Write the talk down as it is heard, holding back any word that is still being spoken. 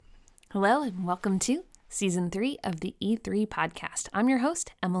Hello and welcome to Season 3 of the E3 podcast. I'm your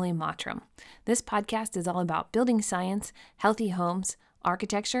host, Emily Mottram. This podcast is all about building science, healthy homes,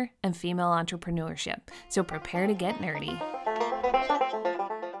 architecture, and female entrepreneurship. So prepare to get nerdy.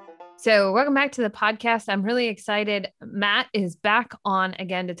 So welcome back to the podcast. I'm really excited. Matt is back on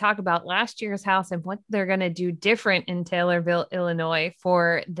again to talk about last year's house and what they're going to do different in Taylorville, Illinois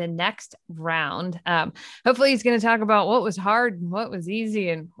for the next round. Hopefully he's going to talk about what was hard and what was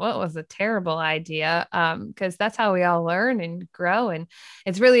easy and what was a terrible idea, because that's how we all learn and grow. And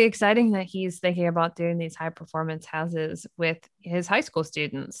it's really exciting that he's thinking about doing these high performance houses with his high school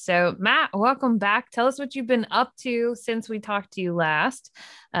students. So Matt, welcome back. Tell us what you've been up to since we talked to you last.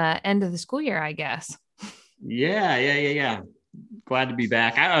 End of the school year, I guess. Yeah. Glad to be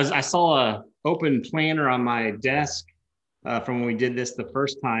back. I saw a open planner on my desk from when we did this the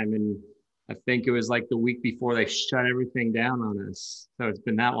first time, and I think it was like the week before they shut everything down on us. So it's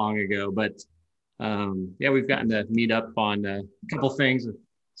been that long ago, but we've gotten to meet up on a couple things with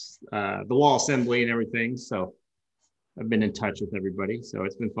the wall assembly and everything. So I've been in touch with everybody, so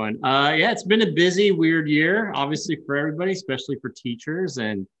it's been fun. It's been a busy, weird year, obviously for everybody, especially for teachers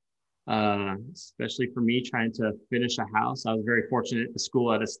and especially for me trying to finish a house. I was very fortunate the school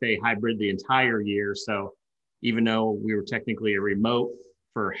let us stay hybrid the entire year. So even though we were technically a remote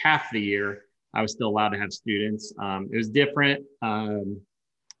for half the year, I was still allowed to have students. It was different. When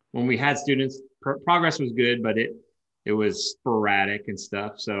we had students, progress was good, but it was sporadic and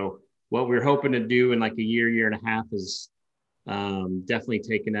stuff. So what we're hoping to do in like a year and a half is definitely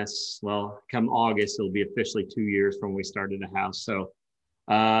taking us, come August, it'll be officially 2 years from when we started the house. So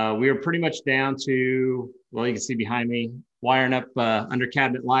we were pretty much down to, you can see behind me, wiring up under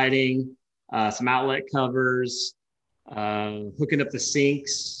cabinet lighting, some outlet covers, hooking up the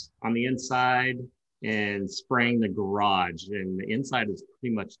sinks on the inside and spraying the garage. And the inside is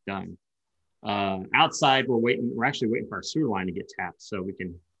pretty much done. Outside, we're actually waiting for our sewer line to get tapped so we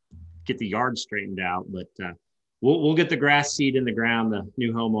can get the yard straightened out, but we'll get the grass seed in the ground. The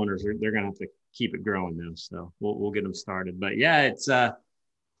new homeowners they're gonna have to keep it growing though, so we'll get them started. But yeah, it's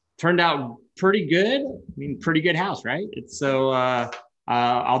turned out pretty good. I mean, pretty good house, right? It's so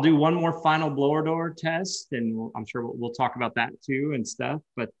I'll do one more final blower door test, and I'm sure we'll talk about that too and stuff.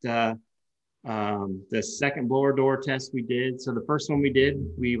 But the second blower door test we did. So the first one we did,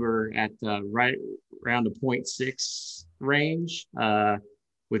 we were at right around the 0.6 range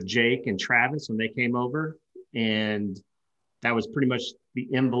with Jake and Travis when they came over. And that was pretty much the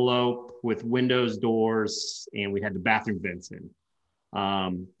envelope with windows, doors, and we had the bathroom vents in.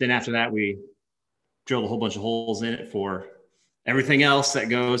 Then after that, we drilled a whole bunch of holes in it for everything else that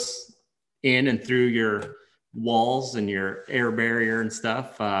goes in and through your walls and your air barrier and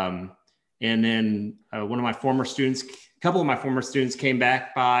stuff. And then a couple of my former students came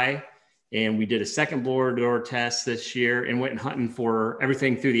back by, and we did a second blower door test this year and went hunting for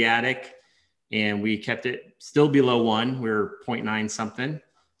everything through the attic. And we kept it still below 1. We were 0.9 something.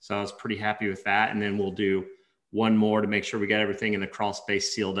 So I was pretty happy with that. And then we'll do one more to make sure we got everything in the crawl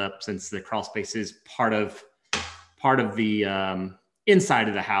space sealed up, since the crawl space is part of the inside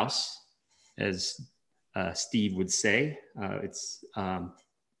of the house, as Steve would say. It's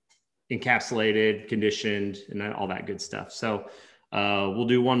encapsulated, conditioned, and all that good stuff. So we'll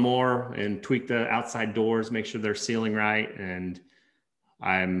do one more and tweak the outside doors, make sure they're sealing right. And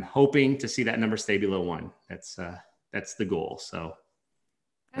I'm hoping to see that number stay below 1. That's the goal. So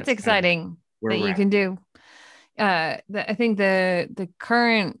that's exciting that you can do. I think the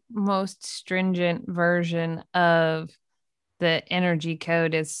current most stringent version of the energy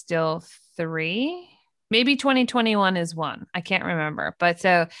code is still 3. Maybe 2021 is 1. I can't remember. But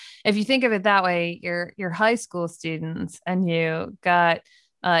so if you think of it that way, you're high school students and you got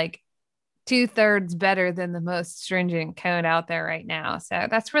like 2/3 better than the most stringent code out there right now. So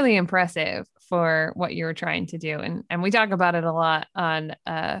that's really impressive for what you're trying to do. And we talk about it a lot on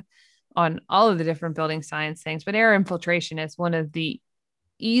all of the different building science things, but air infiltration is one of the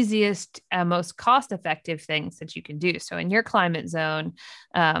easiest and most cost-effective things that you can do. So in your climate zone,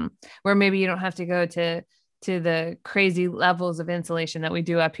 where maybe you don't have to go to the crazy levels of insulation that we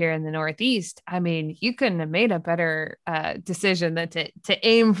do up here in the Northeast, I mean, you couldn't have made a better decision than to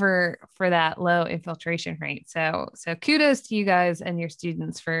aim for that low infiltration rate. So kudos to you guys and your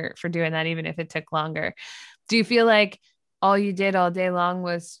students for doing that, even if it took longer. Do you feel like all you did all day long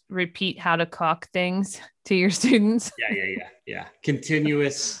was repeat how to caulk things to your students? Yeah.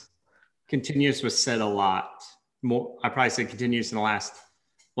 Continuous was said a lot more. I probably said continuous in the last,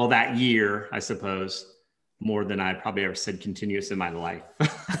 that year, I suppose, more than I probably ever said continuous in my life.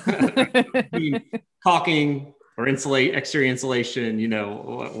 I mean, caulking or exterior insulation,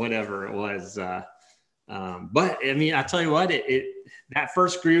 whatever it was. But I mean, I tell you what, that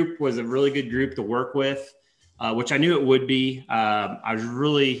first group was a really good group to work with, which I knew it would be.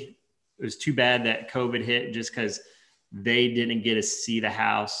 It was too bad that COVID hit, just because they didn't get to see the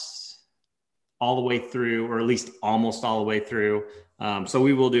house all the way through, or at least almost all the way through. So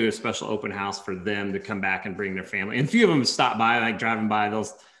we will do a special open house for them to come back and bring their family. And a few of them stop by, like driving by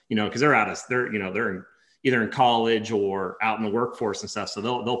those, because they're either in college or out in the workforce and stuff. So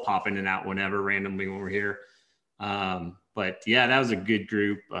they'll pop in and out whenever, randomly, when we're here. But yeah, that was a good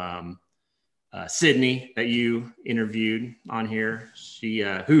group. Sydney, that you interviewed on here, she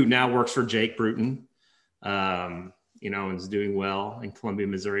who now works for Jake Bruton, and is doing well in Columbia,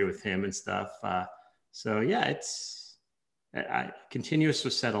 Missouri with him and stuff. So yeah, Continuous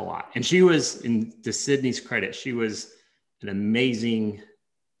was said a lot. And she was, to Sydney's credit, she was an amazing,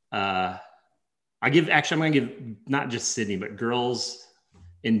 I'm going to give not just Sydney, but girls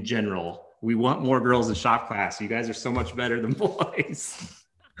in general. We want more girls in shop class. You guys are so much better than boys.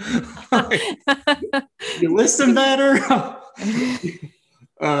 You listen better.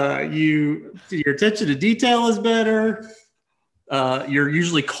 Your attention to detail is better. You're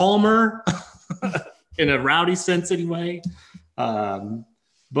usually calmer in a rowdy sense anyway. I've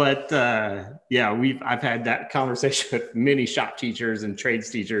had that conversation with many shop teachers and trades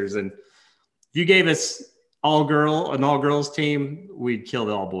teachers, and if you gave us an all girls team, we'd kill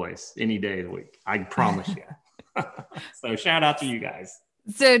the all boys any day of the week. I promise you. So shout out to you guys.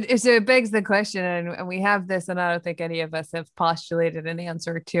 So it begs the question, and we have this, and I don't think any of us have postulated an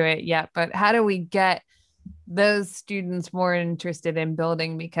answer to it yet, but how do we get those students more interested in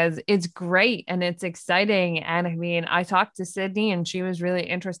building? Because it's great and it's exciting. And I mean, I talked to Sydney and she was really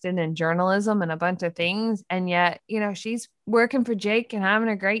interested in journalism and a bunch of things. And yet, she's working for Jake and having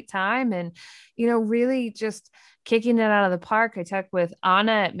a great time and, really just kicking it out of the park. I talked with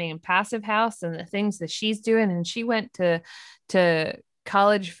Anna at Maine Passive House and the things that she's doing. And she went to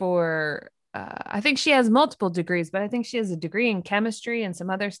college for I think she has multiple degrees, but I think she has a degree in chemistry and some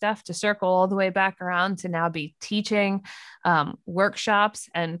other stuff to circle all the way back around to now be teaching workshops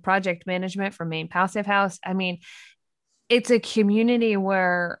and project management for Maine Passive House. I mean, it's a community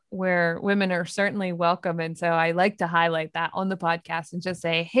where women are certainly welcome. And so I like to highlight that on the podcast and just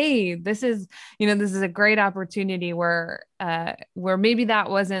say, hey, this is a great opportunity where maybe that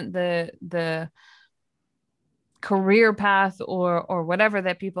wasn't the career path or whatever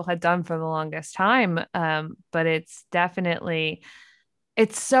that people had done for the longest time. But it's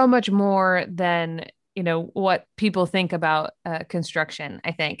so much more than, what people think about construction,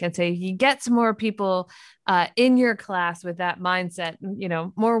 I think. And so you get some more people in your class with that mindset,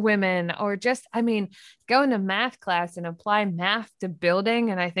 more women, or just, go into math class and apply math to building.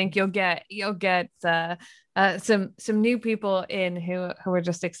 And I think you'll get some new people in who are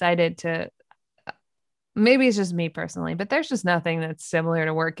just excited to, maybe it's just me personally, but there's just nothing that's similar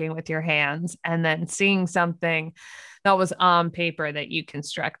to working with your hands and then seeing something that was on paper that you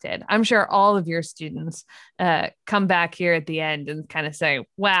constructed. I'm sure all of your students come back here at the end and kind of say,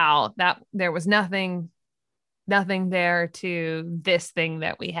 wow, that there was nothing there to this thing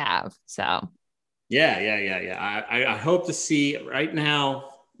that we have. So. Yeah. I hope to see right now,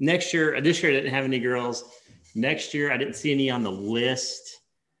 this year I didn't have any girls. Next year, I didn't see any on the list.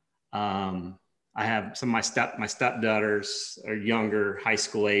 I have some of my stepdaughters are younger, high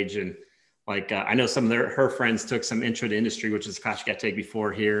school age. And I know some of her friends took some intro to industry, which is a class you got to take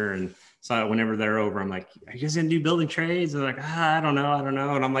before here. And so whenever they're over, I'm like, are you guys going to do building trades? And they're like, I don't know. And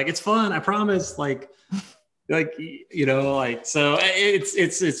I'm like, it's fun. I promise. So it's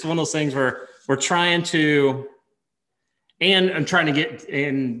one of those things where we're trying to, and I'm trying to get,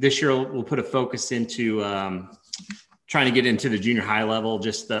 and this year we'll put a focus into trying to get into the junior high level,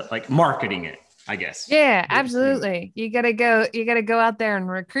 just marketing it, I guess. Yeah, absolutely. You gotta go out there and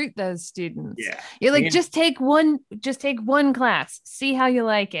recruit those students. Yeah. You're like, just take one class, see how you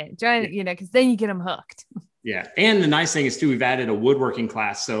like it. Try, because then you get them hooked. Yeah. And the nice thing is too, we've added a woodworking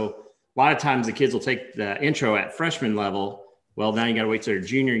class. So a lot of times the kids will take the intro at freshman level. Well, now you got to wait till their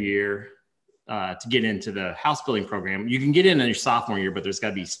junior year to get into the house building program. You can get in your sophomore year, but there's got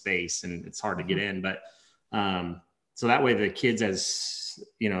to be space and it's hard to get in. But so that way the kids,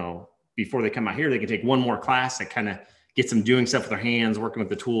 before they come out here, they can take one more class that kind of gets them doing stuff with their hands, working with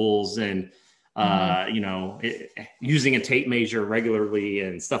the tools and, using a tape measure regularly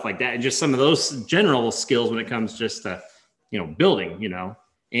and stuff like that. And just some of those general skills when it comes just to, building,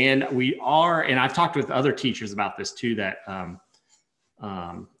 and I've talked with other teachers about this too, that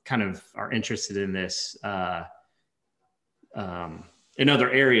kind of are interested in this. in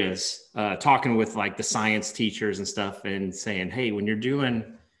other areas, talking with like the science teachers and stuff and saying, hey, when you're doing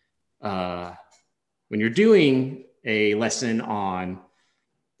a lesson on,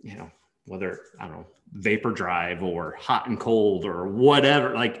 you know, whether, I don't know, vapor drive or hot and cold or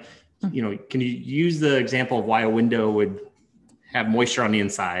whatever, like, you know, can you use the example of why a window would have moisture on the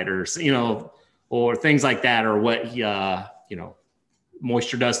inside, or, you know, or things like that, or what, you know,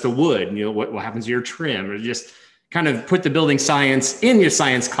 moisture does to wood, you know, what happens to your trim, or just kind of put the building science in your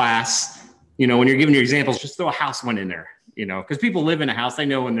science class. You know, when you're giving your examples, just throw a house one in there, you know, because people live in a house, they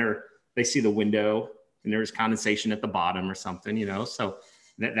know when they see the window and there's condensation at the bottom or something, you know, so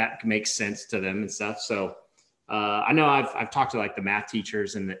that makes sense to them and stuff. So I know I've talked to like the math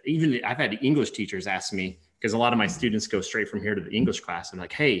teachers, and even I've had English teachers ask me, because a lot of my students go straight from here to the English class. I'm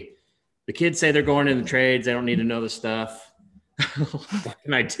like, hey, the kids say they're going into the trades. They don't need to know the stuff. What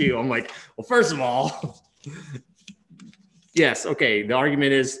can I do? I'm like, well, first of all, yes, okay. The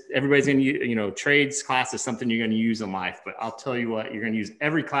argument is everybody's going to, you know, trades class is something you're going to use in life, but I'll tell you what, you're going to use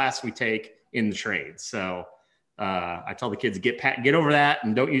every class we take in the trades. So I tell the kids, get over that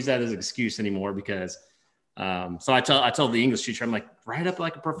and don't use that as an excuse anymore, because so I tell the English teacher, I'm like, write up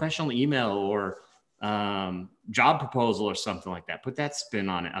like a professional email or job proposal or something like that. Put that spin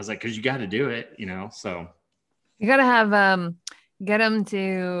on it. I was like, because you got to do it, you know. So you got to have get them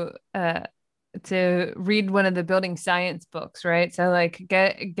to read one of the building science books, right? So like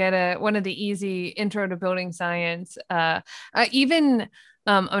get one of the easy intro to building science. Even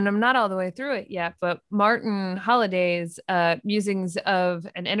and I'm not all the way through it yet, but Martin Holliday's musings of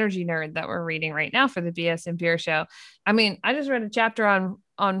an energy nerd that we're reading right now for the BS and Beer show. I mean, I just read a chapter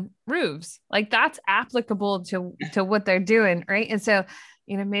on roofs. Like that's applicable to what they're doing, right? And so,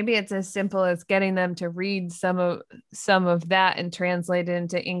 you know, maybe it's as simple as getting them to read some of that and translate it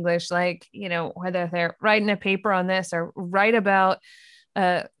into English, like, you know, whether they're writing a paper on this or write about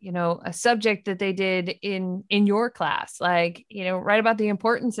you know, a subject that they did in your class, like, you know, write about the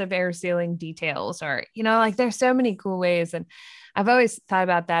importance of air sealing details, or, you know, like there's so many cool ways. And I've always thought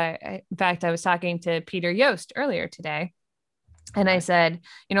about that. In fact, I was talking to Peter Yost earlier today, and I said,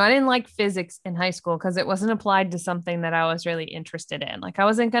 you know, I didn't like physics in high school because it wasn't applied to something that I was really interested in. Like I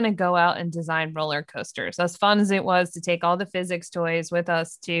wasn't going to go out and design roller coasters. As fun as it was to take all the physics toys with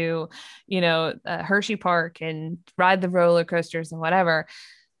us to, you know, Hershey Park and ride the roller coasters and whatever,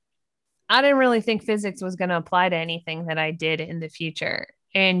 I didn't really think physics was going to apply to anything that I did in the future.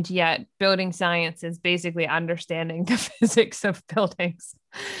 And yet, building science is basically understanding the physics of buildings.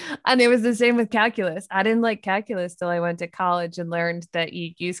 And it was the same with calculus. I didn't like calculus till I went to college and learned that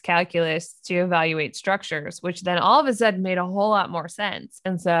you use calculus to evaluate structures, which then all of a sudden made a whole lot more sense.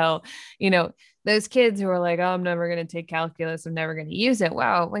 And so, you know, those kids who are like, oh, I'm never going to take calculus, I'm never going to use it.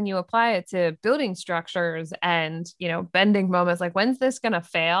 Wow. When you apply it to building structures and, you know, bending moments, like, when's this going to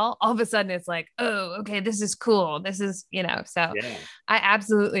fail? All of a sudden it's like, oh, okay, this is cool. This is, you know, so yeah. I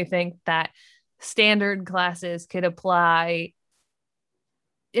absolutely think that standard classes could apply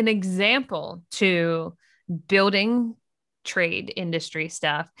an example to building trade industry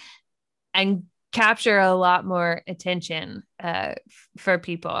stuff and capture a lot more attention for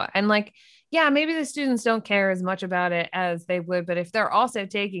people. And like, yeah, maybe the students don't care as much about it as they would, but if they're also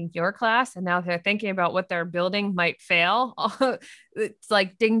taking your class and now they're thinking about what they're building might fail, it's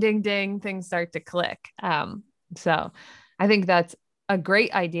like ding, ding, ding, things start to click. So I think that's a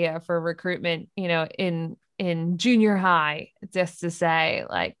great idea for recruitment, you know, in junior high, just to say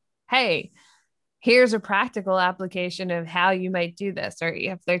like, hey, here's a practical application of how you might do this. Or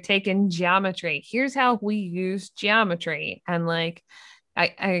if they're taking geometry, here's how we use geometry. And like,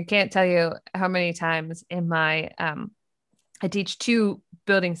 I can't tell you how many times in my, I teach 2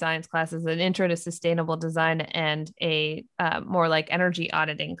 building science classes, an intro to sustainable design and a more like energy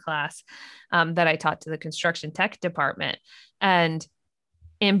auditing class that I taught to the construction tech department. And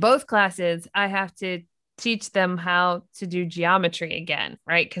in both classes, I have to teach them how to do geometry again,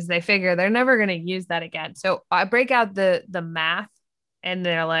 right? Because they figure they're never going to use that again. So I break out the math and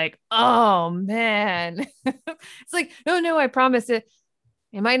they're like, oh man. It's like, no, I promise it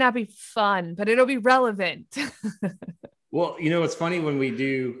might not be fun, but it'll be relevant. Well, you know, it's funny when we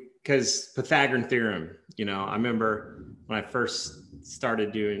do, because Pythagorean theorem, you know, I remember when I first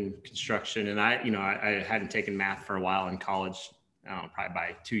started doing construction, and I hadn't taken math for a while in college. I don't know, probably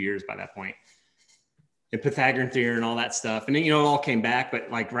by 2 years by that point. And Pythagorean theorem and all that stuff. And then, you know, it all came back,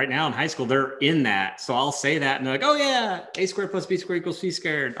 but like right now in high school, they're in that. So I'll say that and they're like, oh yeah, a squared plus b squared equals c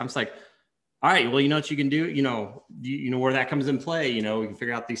squared. I'm just like, all right, well, you know what you can do? You know where that comes in play. You know, we can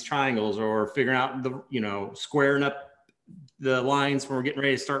figure out these triangles or figuring out the, you know, squaring up the lines when we're getting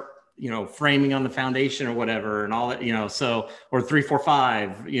ready to start, framing on the foundation or whatever and all that, so, or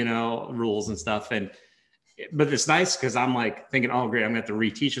 3-4-5, rules and stuff. But it's nice because I'm like thinking, oh, great, I'm going to have to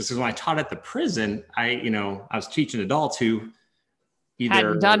reteach this. Because when I taught at the prison, I was teaching adults who either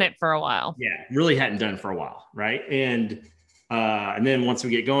hadn't done it for a while. Yeah, really hadn't done it for a while. Right. And then once we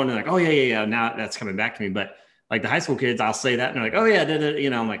get going, they're like, oh, yeah. Now that's coming back to me. But like the high school kids, I'll say that and they're like, oh, yeah.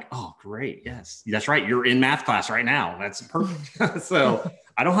 I'm like, oh, great. Yes, that's right. You're in math class right now. That's perfect. So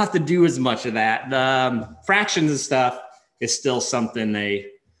I don't have to do as much of that. Fractions and stuff is still something I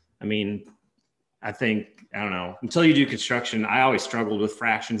think, I don't know, until you do construction, I always struggled with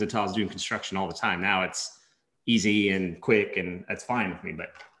fractions until I was doing construction all the time. Now it's easy and quick and that's fine with me. But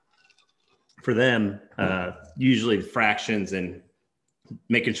for them, usually the fractions and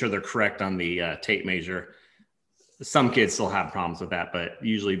making sure they're correct on the tape measure. Some kids still have problems with that, but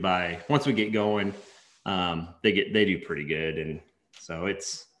usually once we get going, they do pretty good. And so it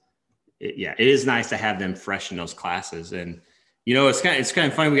is nice to have them fresh in those classes. And, it's kind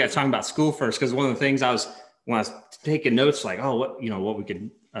of funny. We got to talk about school first. Cause one of the things when I was taking notes, like, oh, what we could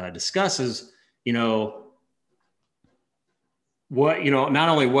discuss is, not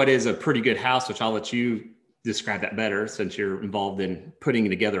only what is a pretty good house, which I'll let you describe that better since you're involved in putting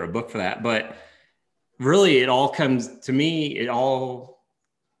together a book for that, but really it all comes to me,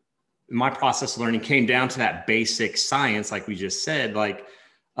 my process of learning came down to that basic science, like we just said, like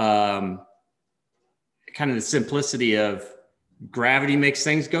kind of the simplicity of gravity makes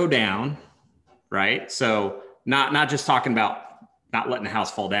things go down, right? So not just talking about not letting the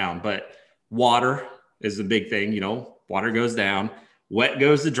house fall down, but water is the big thing. Water goes down, wet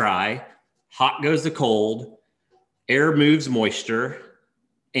goes to dry, hot goes to cold, air moves moisture,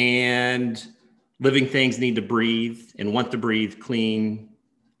 and living things need to breathe and want to breathe clean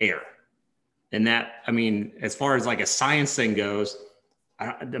air. And that, as far as like a science thing goes,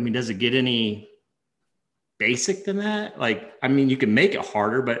 does it get any basic than that? Like, you can make it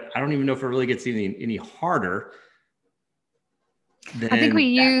harder, but I don't even know if it really gets any harder than I think we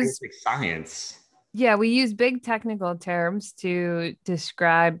use basic science. Yeah, we use big technical terms to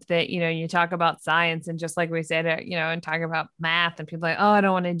describe that, you talk about science and just like we said, and talk about math and people are like, oh, I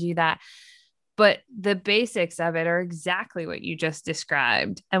don't want to do that. But the basics of it are exactly what you just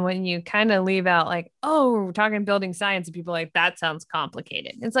described. And when you kind of leave out like, oh, we're talking building science, and people are like, that sounds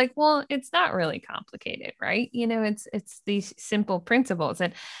complicated. It's like, well, it's not really complicated, right? It's these simple principles.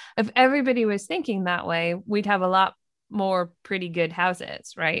 And if everybody was thinking that way, we'd have a lot more pretty good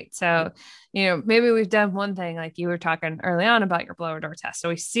houses, right? So, maybe we've done one thing, like you were talking early on about your blower door test. So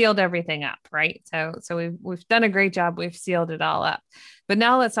we sealed everything up, right? So we've done a great job. We've sealed it all up. But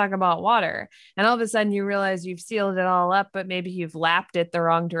now let's talk about water. And all of a sudden you realize you've sealed it all up, but maybe you've lapped it the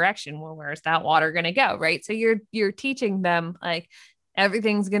wrong direction. Well, where's that water going to go, right? So you're teaching them like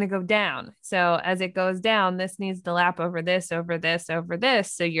everything's going to go down. So as it goes down, this needs to lap over this, over this, over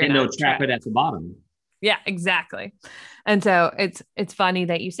this. So you're not trap it at the bottom. Yeah, exactly. And so it's funny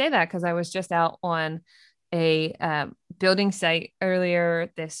that you say that, because I was just out on a building site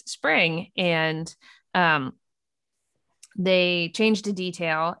earlier this spring, and they changed a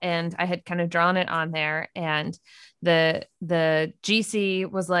detail, and I had kind of drawn it on there, and the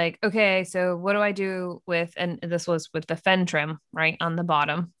GC was like, okay, so what do I do with, and this was with the fen trim right on the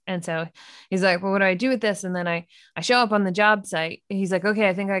bottom. And so he's like, well, what do I do with this? And then I show up on the job site. He's like, okay,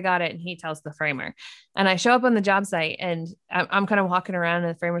 I think I got it. And he tells the framer, and I show up on the job site, and I'm kind of walking around,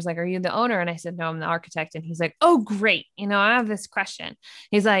 and the framer's like, are you the owner? And I said, no, I'm the architect. And he's like, oh, great. I have this question.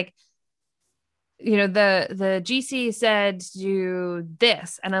 He's like, the GC said do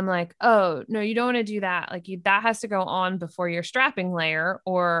this. And I'm like, oh, no, you don't want to do that. Like that has to go on before your strapping layer,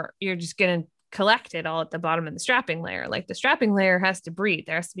 or you're just going to collect it all at the bottom of the strapping layer. Like the strapping layer has to breathe.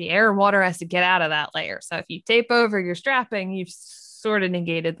 There has to be air and water has to get out of that layer. So if you tape over your strapping, you've sort of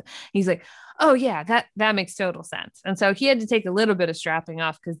negated. He's like, oh yeah, that makes total sense. And so he had to take a little bit of strapping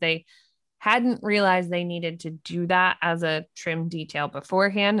off because they hadn't realized they needed to do that as a trim detail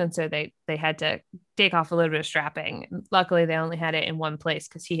beforehand. And so they had to take off a little bit of strapping. Luckily, they only had it in one place,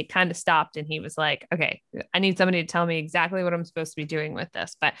 because he had kind of stopped and he was like, okay, I need somebody to tell me exactly what I'm supposed to be doing with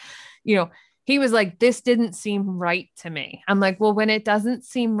this. But, he was like, this didn't seem right to me. I'm like, well, when it doesn't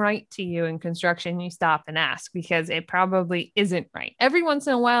seem right to you in construction, you stop and ask, because it probably isn't right. Every once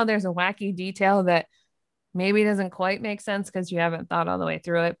in a while, there's a wacky detail that maybe doesn't quite make sense because you haven't thought all the way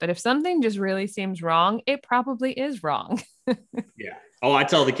through it. But if something just really seems wrong, it probably is wrong. Yeah. Oh, I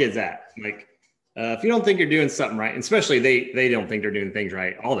tell the kids that, like, if you don't think you're doing something right, and especially they don't think they're doing things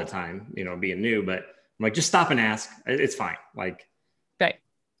right all the time, being new, but I'm like, just stop and ask. It's fine. Like, right.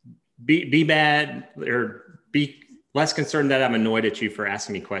 Be bad or be less concerned that I'm annoyed at you for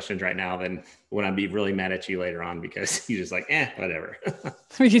asking me questions right now than when I'd be really mad at you later on because you're just like, whatever.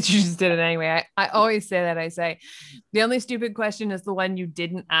 Because you just did it anyway. I always say that. I say the only stupid question is the one you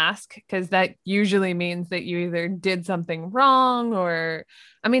didn't ask, because that usually means that you either did something wrong or,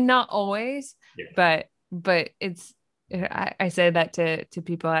 I mean, not always, Yeah. but it's, I say that to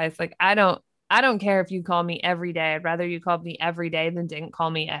people. I was like, I don't care if you call me every day. I'd rather you called me every day than didn't call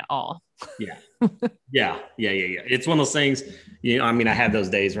me at all. Yeah. Yeah. It's one of those things, I mean, I have those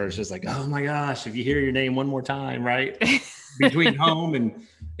days where it's just like, oh my gosh, if you hear your name one more time, right? Between home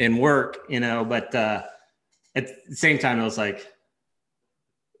and work, but at the same time, it was like,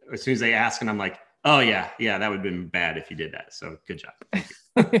 as soon as they ask and I'm like, oh yeah, that would have been bad if you did that. So good job.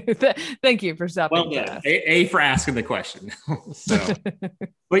 Thank you, Thank you for stopping. Well done. A for asking the question. So,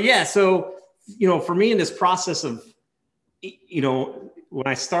 but yeah, so, for me in this process of, when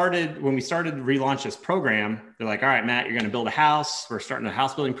we started to relaunch this program, they're like, all right, Matt, you're going to build a house. We're starting a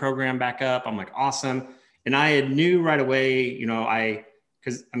house building program back up. I'm like, awesome. And I knew right away, I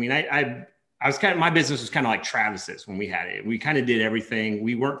was my business was kind of like Travis's when we had it. We kind of did everything.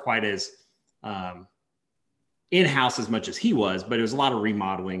 We weren't quite as in-house as much as he was, but it was a lot of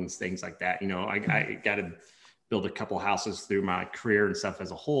remodelings, things like that. I got to build a couple of houses through my career and stuff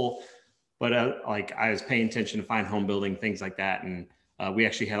as a whole. But I was paying attention to fine home building, things like that. And we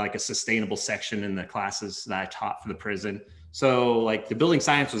actually had like a sustainable section in the classes that I taught for the prison. So like the building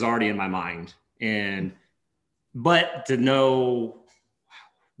science was already in my mind, but to know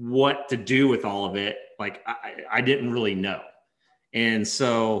what to do with all of it, like I didn't really know. And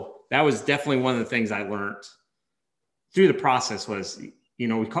so that was definitely one of the things I learned through the process was,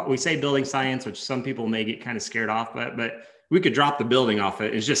 we say building science, which some people may get kind of scared off, but we could drop the building off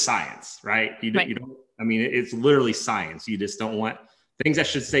it. It's just science, right? You don't, it's literally science. You just don't want things that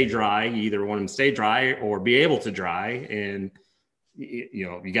should stay dry. You either want them to stay dry or be able to dry. And,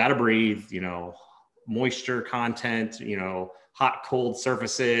 you got to breathe, moisture content, hot, cold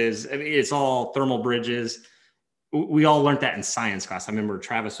surfaces. I mean, it's all thermal bridges. We all learned that in science class. I remember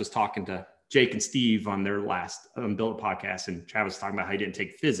Travis was talking to Jake and Steve on their last Build It podcast. And Travis was talking about how he didn't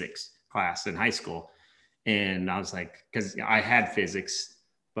take physics class in high school. And I was like, because I had physics,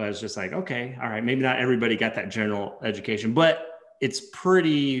 but it's just like, okay, all right, maybe not everybody got that general education, but it's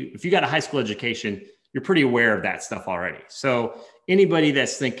if you got a high school education, you're pretty aware of that stuff already. So anybody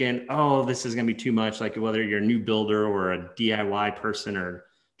that's thinking, oh, this is going to be too much, like whether you're a new builder or a DIY person or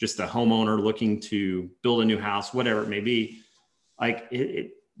just a homeowner looking to build a new house, whatever it may be, like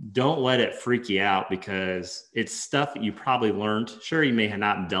don't let it freak you out, because it's stuff that you probably learned. Sure, you may have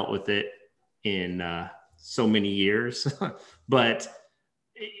not dealt with it in so many years, but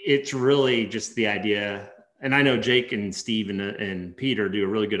it's really just the idea. And I know Jake and Steve and Peter do a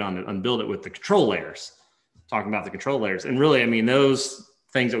really good on Build It with the control layers, talking about the control layers. And really, those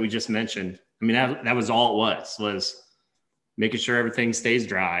things that we just mentioned, that was all it was making sure everything stays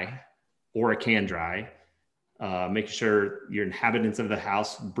dry or it can dry, making sure your inhabitants of the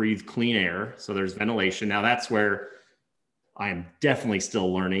house breathe clean air. So there's ventilation. Now that's where I am definitely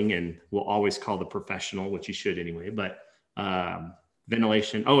still learning, and will always call the professional, which you should anyway, but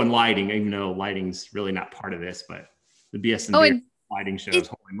ventilation. Oh, and lighting, even though lighting's really not part of this, but the BS&D lighting shows,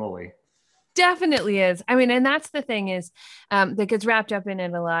 holy moly. Definitely is. And that's the thing is that gets wrapped up in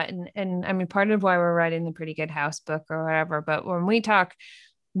it a lot. And part of why we're writing the Pretty Good House book or whatever, but when we talk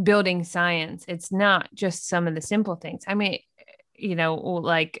building science, it's not just some of the simple things.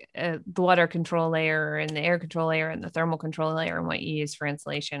 Like the water control layer and the air control layer and the thermal control layer and what you use for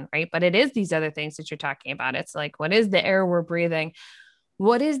insulation, right? But it is these other things that you're talking about. It's like, what is the air we're breathing?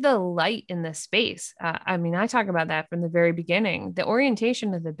 What is the light in the space? I talk about that from the very beginning. The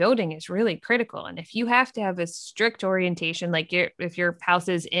orientation of the building is really critical. And if you have to have a strict orientation, like if your house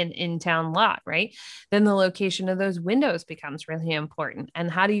is in town lot, right, then the location of those windows becomes really important.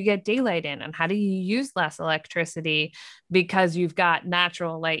 And how do you get daylight in? And how do you use less electricity because you've got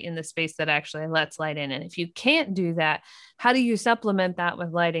natural light in the space that actually lets light in? And if you can't do that, how do you supplement that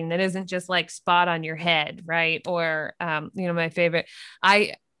with lighting that isn't just like spot on your head, right? Or, my favorite,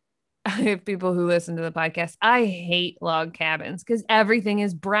 I have people who listen to the podcast. I hate log cabins because everything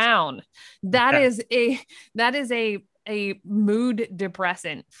is brown. That is a mood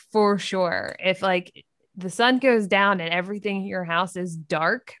depressant for sure. If like the sun goes down and everything in your house is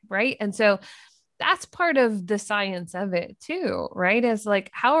dark, right? And so that's part of the science of it too, right? Is like,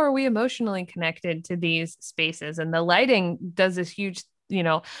 how are we emotionally connected to these spaces? And the lighting does this huge,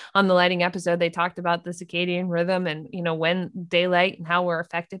 on the lighting episode, they talked about the circadian rhythm and, when daylight and how we're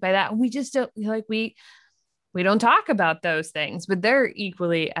affected by that. And we just don't we don't talk about those things, but they're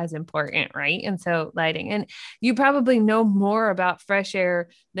equally as important, right? And so lighting, and you probably know more about fresh air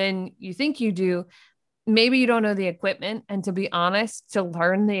than you think you do. Maybe you don't know the equipment. And to be honest, to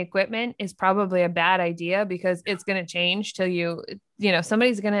learn the equipment is probably a bad idea, because it's going to change till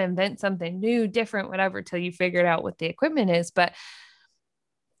somebody's going to invent something new, different, whatever, till you figure out what the equipment is. But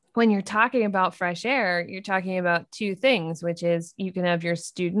when you're talking about fresh air, you're talking about two things, which is you can have your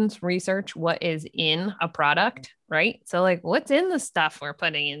students research what is in a product, right? So like, what's in the stuff we're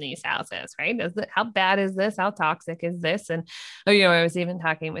putting in these houses, right? How bad is this? How toxic is this? And, I was even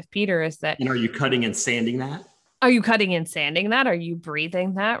talking with Peter, is that, and are you cutting and sanding that? Are you cutting and sanding that? Are you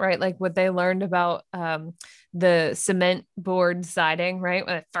breathing that? Right. Like what they learned about the cement board siding, right?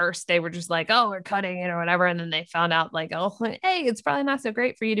 When at first they were just like, oh, we're cutting it or whatever. And then they found out like, oh, hey, it's probably not so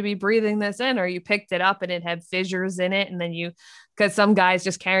great for you to be breathing this in. Or you picked it up and it had fissures in it. And then because some guys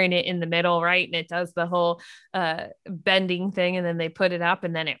just carrying it in the middle, right? And it does the whole bending thing. And then they put it up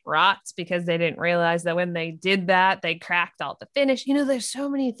and then it rots, because they didn't realize that when they did that, they cracked all the finish. There's so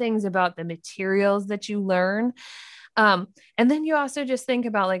many things about the materials that you learn. And then you also just think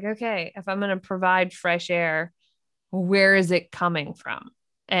about like, okay, if I'm going to provide fresh air, where is it coming from?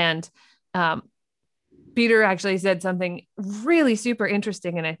 And Peter actually said something really super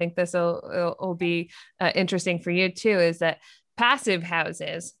interesting, and I think this will be interesting for you too, is that passive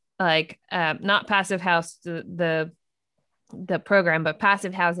houses, like not Passive House, the program, but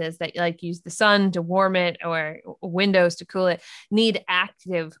passive houses that like use the sun to warm it or windows to cool it, need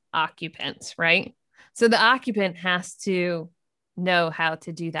active occupants, right? So the occupant has to know how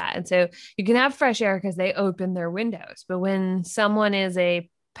to do that. And so you can have fresh air because they open their windows. But when someone is a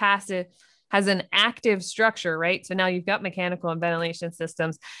passive, has an active structure, right? So now you've got mechanical and ventilation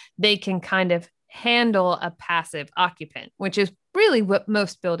systems, they can kind of handle a passive occupant, which is really what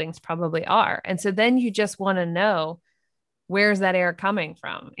most buildings probably are. And so then you just want to know, where's that air coming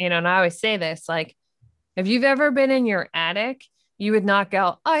from? And I always say this, like, if you've ever been in your attic, you would not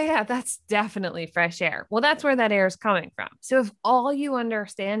go, oh yeah, that's definitely fresh air. Well, that's where that air is coming from. So if all you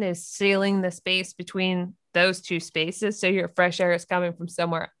understand is sealing the space between those two spaces, so your fresh air is coming from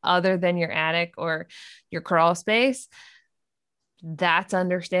somewhere other than your attic or your crawl space, that's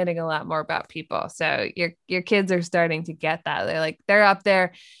understanding a lot more about people. So your kids are starting to get that. They're up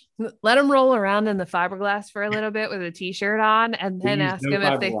there. Let them roll around in the fiberglass for a little bit with a t-shirt on, and then ask them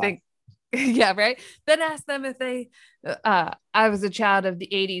if they think, yeah, right. Then ask them if they, I was a child of the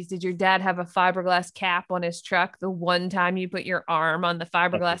 80s. Did your dad have a fiberglass cap on his truck? The one time you put your arm on the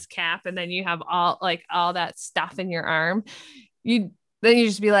fiberglass cap and then you have all that stuff in your arm, you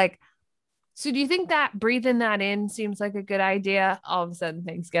just be like, so do you think that breathing that in seems like a good idea? All of a sudden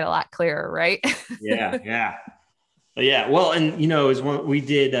things get a lot clearer, right? Yeah. Yeah. Yeah. Well, and is what we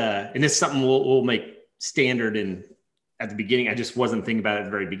did, and it's something we'll make standard at the beginning. I just wasn't thinking about it at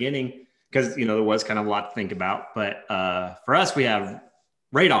the very beginning, because, there was kind of a lot to think about. But for us, we have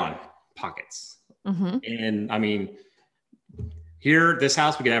radon pockets. Mm-hmm. And I mean, here, this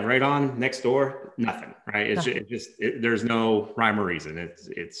house, we could have radon. Next door, nothing, right? It's just there's no rhyme or reason.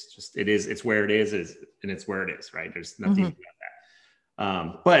 It's where it is, and it's where it is, right? There's nothing about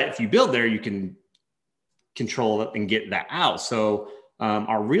that. But if you build there, you can control it and get that out. So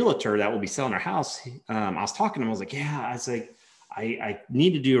our realtor that will be selling our house, I was talking to him, I was like, yeah, I was like, I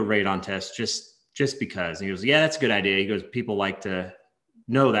need to do a radon test just because. And he goes, yeah, that's a good idea. He goes, people like to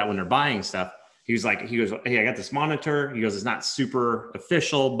know that when they're buying stuff. He goes, hey, I got this monitor. He goes, it's not super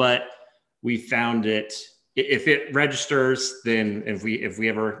official, but we found it. If it registers, then if we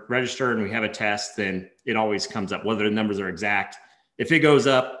ever register and we have a test, then it always comes up, whether the numbers are exact. If it goes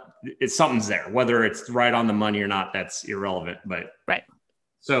up, something's there. Whether it's right on the money or not, that's irrelevant. But right.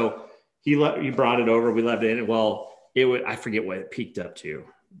 So he brought it over. We left it in. Well, I forget what it peaked up to.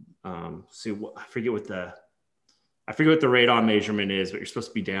 So I forget what the radon measurement is, but you're supposed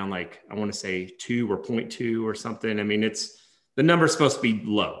to be down, like, I want to say 2 or 0.2 or something. I mean, the number's supposed to be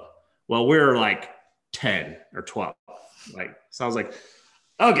low. Well, we're like 10 or 12. So I was like,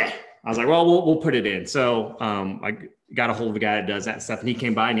 okay. I was like, well, we'll put it in. So I got a hold of a guy that does that stuff, and he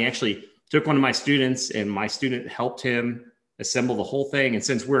came by and he actually took one of my students, and my student helped him assemble the whole thing. And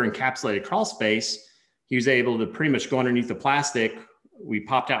since we're encapsulated crawl space, he was able to pretty much go underneath the plastic. We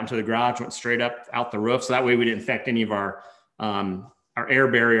popped out into the garage, went straight up out the roof. So that way we didn't affect any of our air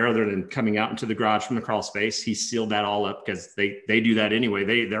barrier other than coming out into the garage from the crawl space. He sealed that all up because they do that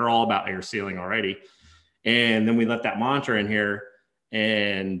anyway. They're all about air sealing already. And then we left that monitor in here,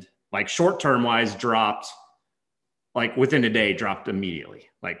 and like short-term wise dropped, like within a day, dropped immediately,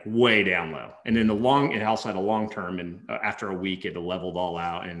 like way down low. And then it also had a long-term, and after a week, it leveled all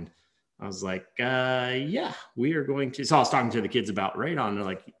out. And I was like, yeah, we are going to. So I was talking to the kids about radon. They're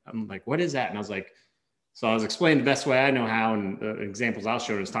like, I'm like, what is that? And I was like, so I was explaining the best way I know how. And the examples I was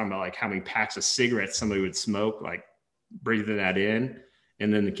showing was talking about like how many packs of cigarettes somebody would smoke, like breathing that in.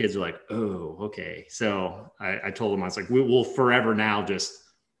 And then the kids were like, oh, okay. So I told them, I was like, we will forever now just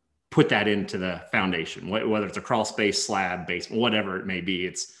put that into the foundation, whether it's a crawl space, slab, basement, whatever it may be.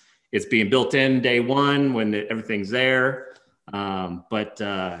 It's being built in day one when everything's there. Yeah,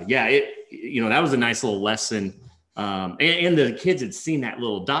 that was a nice little lesson. And the kids had seen that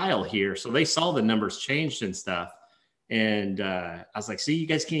little dial here, so they saw the numbers changed and stuff. And I was like, see, you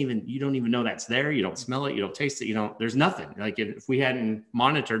guys you don't even know that's there. You don't smell it. You don't taste it. There's nothing. Like if we hadn't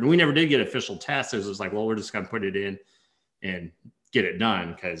monitored, and we never did get official tests, it was just like, well, we're just going to put it in and get it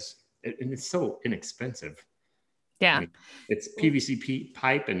done because it's so inexpensive. Yeah. I mean, it's PVC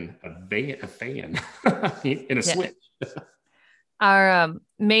pipe and a fan and a switch. Our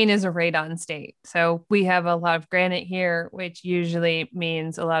Maine is a radon state. So we have a lot of granite here, which usually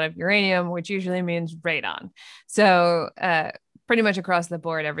means a lot of uranium, which usually means radon. So pretty much across the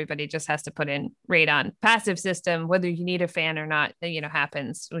board, everybody just has to put in radon. Passive system, whether you need a fan or not,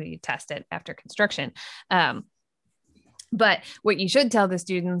 happens when you test it after construction. But what you should tell the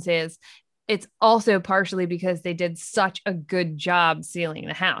students is it's also partially because they did such a good job sealing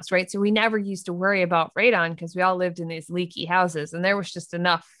the house, right? So we never used to worry about radon because we all lived in these leaky houses and there was just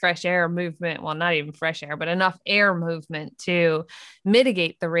enough fresh air movement. Well, not even fresh air, but enough air movement to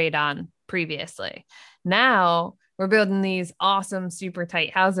mitigate the radon previously. Now we're building these awesome, super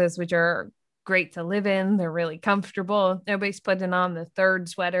tight houses, which are great to live in. They're really comfortable. Nobody's putting on the third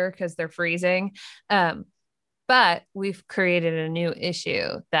sweater because they're freezing. But we've created a new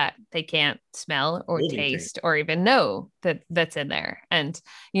issue that they can't smell or taste or even know that's in there. And,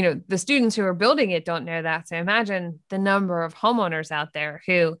 the students who are building it don't know that. So imagine the number of homeowners out there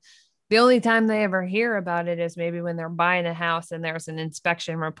who the only time they ever hear about it is maybe when they're buying a house and there's an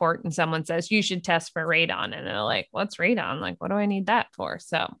inspection report and someone says, you should test for radon. And they're like, what's radon? Like, what do I need that for?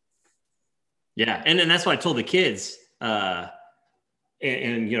 So. Yeah. And that's what I told the kids. I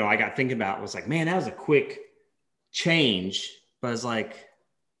got thinking about it, was like, man, that was a quick change, but I was like,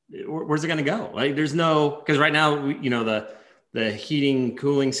 where's it going to go? Like there's because right now, the heating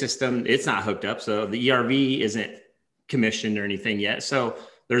cooling system, it's not hooked up. So the ERV isn't commissioned or anything yet. So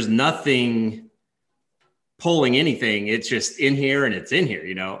there's nothing pulling anything. It's just in here and it's in here,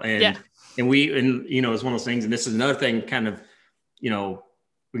 and it's one of those things. And this is another thing kind of, we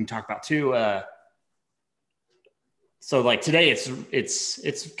can talk about too. So like today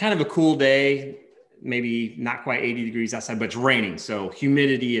it's kind of a cool day, maybe not quite 80 degrees outside, but it's raining. So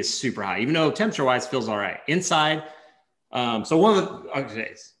humidity is super high, even though temperature wise feels all right inside. Let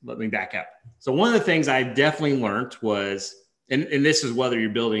me back up. So one of the things I definitely learned was, and this is whether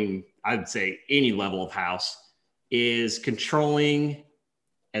you're building, I'd say any level of house, is controlling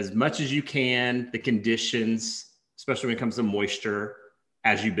as much as you can the conditions, especially when it comes to moisture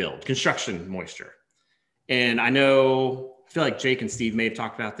as you build, construction moisture. And I feel like Jake and Steve may have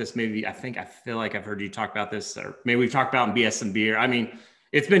talked about this. I feel like I've heard you talk about this, or maybe we've talked about in BS and Beer. I mean,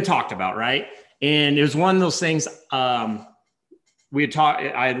 it's been talked about, right? And it was one of those things we had talked.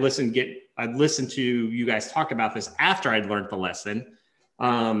 I'd listened to you guys talk about this after I'd learned the lesson.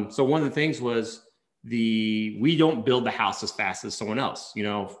 So one of the things was we don't build the house as fast as someone else.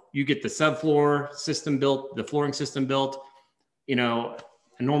 You get the subfloor system built, the flooring system built.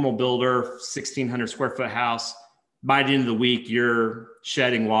 A normal builder, 1,600 square foot house. By the end of the week, you're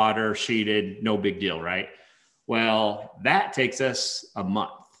shedding water, sheeted, no big deal, right? Well, that takes us a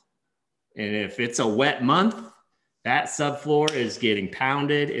month. And if it's a wet month, that subfloor is getting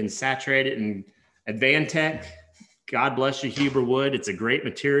pounded and saturated. And Advantech, God bless you, Huber wood. It's a great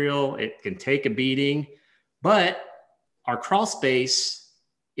material. It can take a beating. But our crawl space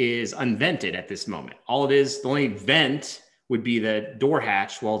is unvented at this moment. All it is, the only vent would be the door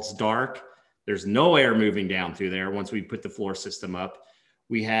hatch while it's dark. There's no air moving down through there once we put the floor system up.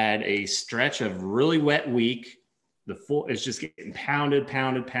 We had a stretch of really wet week. The floor is just getting pounded.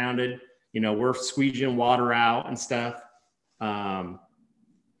 We're squeezing water out and stuff. And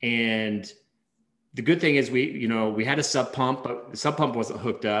the good thing is we had a sub pump, but the sub pump wasn't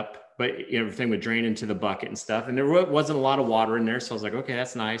hooked up, but everything would drain into the bucket and stuff. And there wasn't a lot of water in there. So I was like, okay,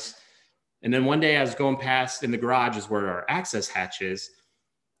 that's nice. And then one day I was going past in the garage is where our access hatch is.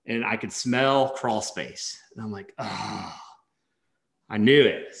 And I could smell crawl space. And I'm like, oh, I knew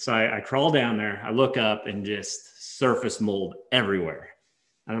it. So I crawl down there. I look up and just surface mold everywhere.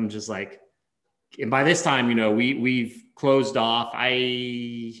 And I'm just like, and by this time, we've closed off.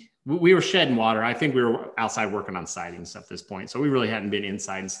 We were shedding water. I think we were outside working on siding stuff at this point. So we really hadn't been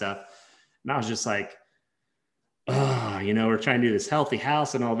inside and stuff. And I was just like, oh, you know, we're trying to do this healthy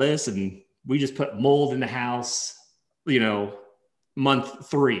house and all this. And we just put mold in the house, you know, month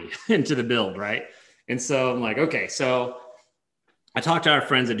 3 into the build. Right. And so I'm like, okay, so I talked to our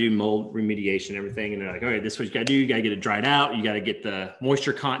friends that do mold remediation and everything. And they're like, all right, this is what you got to do. You got to get it dried out. You got to get the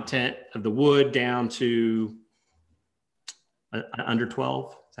moisture content of the wood down to under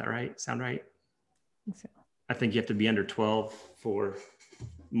 12. Is that right? Sound right? I think you have to be under 12 for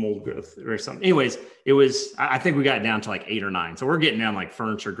mold growth or something. Anyways, I think we got down to like 8 or 9. So we're getting down like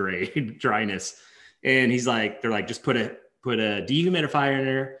furniture grade dryness. And they're like, just put a dehumidifier in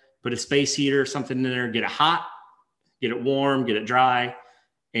there, put a space heater, something in there, get it hot, get it warm, get it dry.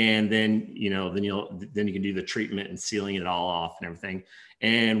 And then, you know, then you can do the treatment and sealing it all off and everything.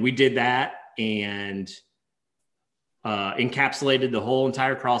 And we did that and encapsulated the whole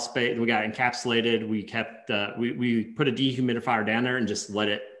entire crawl space. We got encapsulated. We kept, we put a dehumidifier down there and just let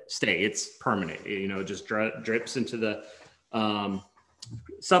it stay. It's permanent, you know, it just drips into the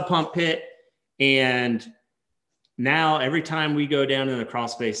sub pump pit. And now every time we go down in the crawl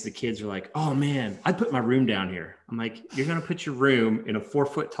space, the kids are like, oh man, I put my room down here. I'm like, you're going to put your room in a 4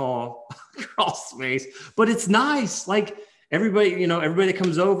 foot tall crawl space, but it's nice. Like everybody that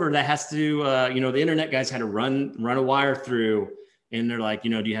comes over that has to, the internet guys had to run a wire through, and they're like, you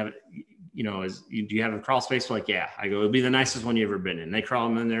know, do you have, you know, do you have a crawl space? We're like, yeah. I go, it'll be the nicest one you ever been in. They crawl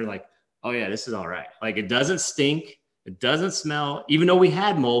them in there like, oh yeah, this is all right. Like it doesn't stink. It doesn't smell. Even though we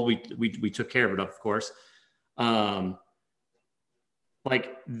had mold, we took care of it, of course. Like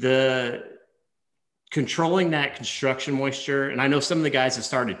the controlling that construction moisture. And I know some of the guys have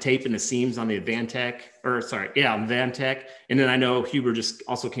started taping the seams on the Vantech. And then I know Huber just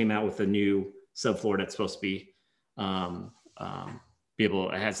also came out with a new subfloor that's supposed to be able,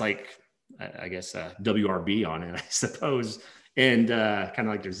 it has like, I guess, WRB on it, I suppose. And kind of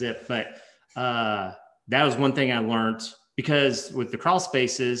like their zip. But that was one thing I learned, because with the crawl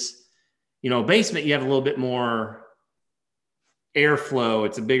spaces, you know, basement, you have a little bit more airflow.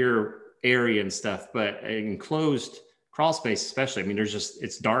 It's a bigger area and stuff, but an enclosed crawl space, especially, I mean,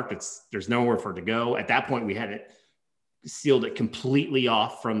 it's dark. There's nowhere for it to go. At that point, we had it sealed it completely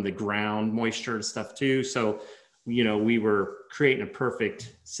off from the ground moisture and stuff too. So, you know, we were creating a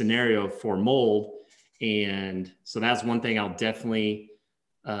perfect scenario for mold. And so that's one thing I'll definitely,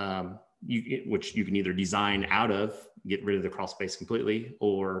 which you can either design out of, get rid of the crawl space completely,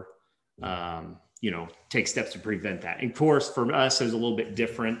 or, take steps to prevent that. And of course, for us, it was a little bit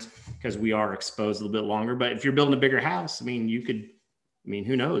different because we are exposed a little bit longer. But if you're building a bigger house, I mean,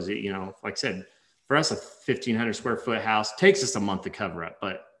 who knows? Like I said, for us, a 1,500 square foot house takes us a month to cover up.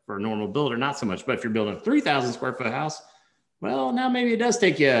 But for a normal builder, not so much. But if you're building a 3,000 square foot house, well, now maybe it does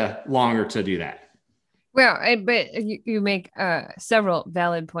take you longer to do that. Well, but you make several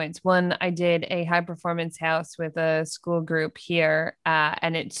valid points. One, I did a high performance house with a school group here,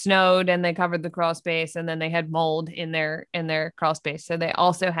 and it snowed, and they covered the crawl space, and then they had mold in their crawl space, so they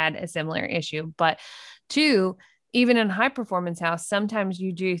also had a similar issue. But two, even in high performance house, sometimes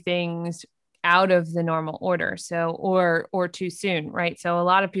you do things out of the normal order, so or too soon, right? So a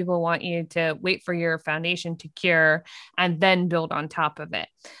lot of people want you to wait for your foundation to cure and then build on top of it,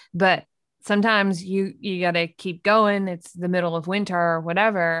 but sometimes you got to keep going. It's the middle of winter or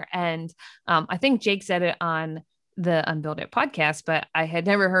whatever. And I think Jake said it on the Unbuild It podcast, but I had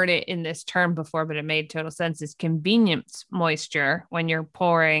never heard it in this term before, but it made total sense, is convenience moisture when you're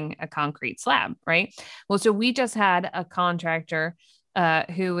pouring a concrete slab, right? Well, so we just had a contractor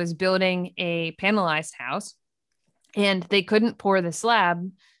who was building a panelized house, and they couldn't pour the slab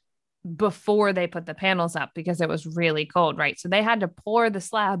before they put the panels up because it was really cold, right? So they had to pour the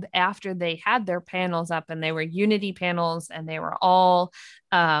slab after they had their panels up, and they were Unity panels, and they were all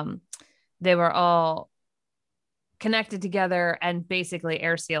connected together and basically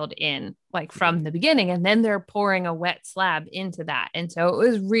air sealed in, like from the beginning. And then they're pouring a wet slab into that. And so it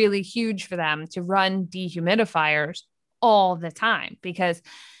was really huge for them to run dehumidifiers all the time, because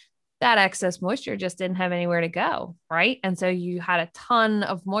that excess moisture just didn't have anywhere to go, right? And so you had a ton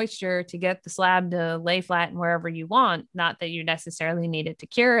of moisture to get the slab to lay flat and wherever you want, not that you necessarily need it to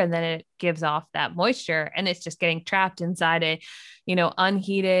cure, and then it gives off that moisture, and it's just getting trapped inside a,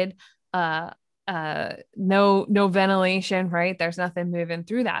 unheated, no ventilation, right? There's nothing moving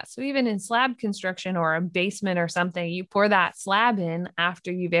through that. So even in slab construction or a basement or something, you pour that slab in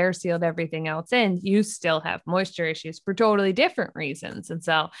after you've air sealed everything else in, you still have moisture issues for totally different reasons. And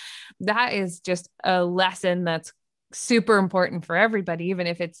so that is just a lesson that's super important for everybody, even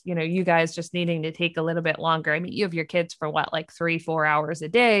if it's, you guys just needing to take a little bit longer. I mean, you have your kids for what, like 3-4 hours a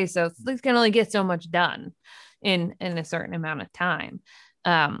day. So they can only get so much done in a certain amount of time.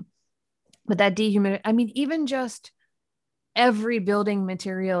 But that dehumidifier, I mean, even just every building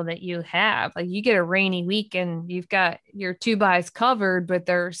material that you have, like you get a rainy week and you've got your 2 bys covered, but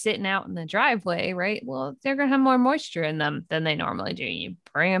they're sitting out in the driveway, right? Well, they're going to have more moisture in them than they normally do. You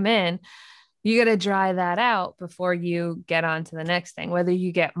bring them in, you got to dry that out before you get on to the next thing, whether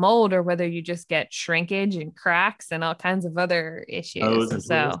you get mold or whether you just get shrinkage and cracks and all kinds of other issues.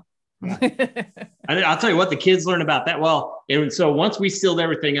 So I'll tell you what, the kids learn about that. Well, and so once we sealed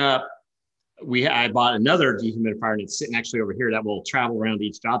everything up, I bought another dehumidifier, and it's sitting actually over here that will travel around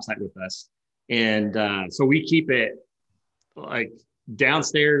each job site with us. And so we keep it like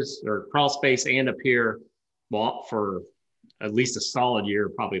downstairs or crawl space and up here, well, for at least a solid year,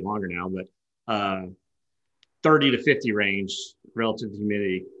 probably longer now, but 30 to 50 range relative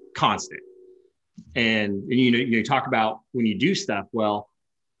humidity constant. And you talk about when you do stuff, well,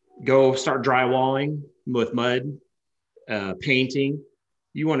 go start drywalling with mud, painting.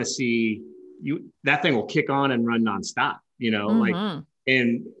 You want to see that thing will kick on and run nonstop, like,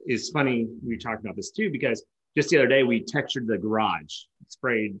 and it's funny. We talked about this too, because just the other day we textured the garage,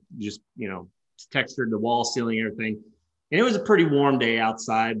 sprayed, just, textured the wall, ceiling, everything. And it was a pretty warm day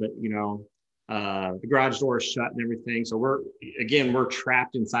outside, but the garage door is shut and everything. So we're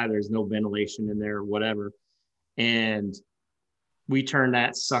trapped inside. There's no ventilation in there or whatever. And we turned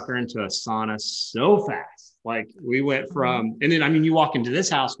that sucker into a sauna so fast. Like we went from, and then, I mean, you walk into this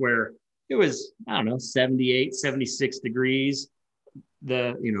house where it was, I don't know, 78, 76 degrees.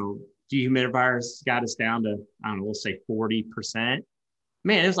 The, dehumidifiers got us down to, I don't know, we'll say 40%.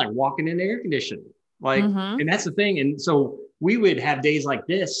 Man, it was like walking in the air conditioning. Like, and that's the thing. And so we would have days like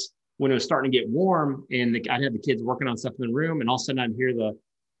this when it was starting to get warm, and I'd have the kids working on stuff in the room, and all of a sudden I'd hear the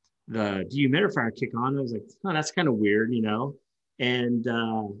dehumidifier kick on. I was like, oh, that's kind of weird, And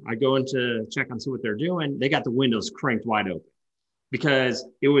I go in to check on, see what they're doing. They got the windows cranked wide open because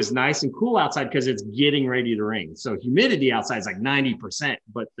it was nice and cool outside because it's getting ready to rain. So humidity outside is like 90%,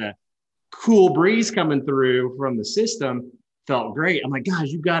 but the cool breeze coming through from the system felt great. I'm like,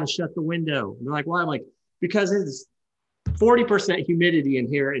 guys, you got to shut the window. And they're like, why? I'm like, because it's 40% humidity in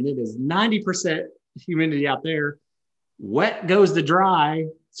here and it is 90% humidity out there. Wet goes to dry.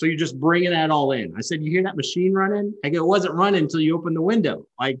 So you're just bringing that all in. I said, you hear that machine running? I go, it wasn't running until you open the window.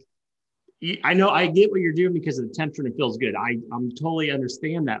 Like, I know I get what you're doing because of the temperature and it feels good. I'm totally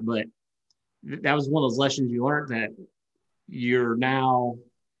understand that. But that was one of those lessons you learned, that you're now,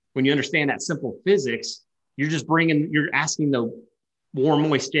 when you understand that simple physics, you're asking the warm,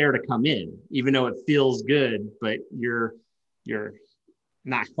 moist air to come in, even though it feels good, but you're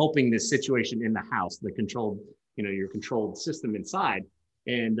not helping the situation in the house, the controlled, your controlled system inside.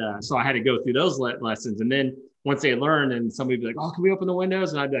 And so I had to go through those lessons. And then once they learned, and somebody would be like, oh, can we open the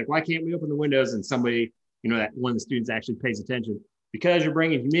windows? And I'd be like, why can't we open the windows? And somebody, that one of the students actually pays attention, because you're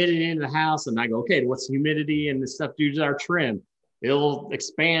bringing humidity into the house. And I go, okay, what's the humidity? And the stuff due to our trim, it'll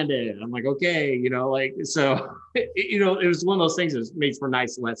expand it. I'm like, okay, so, it was one of those things that was made for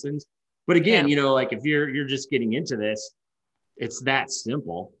nice lessons. But again, like if you're just getting into this, it's that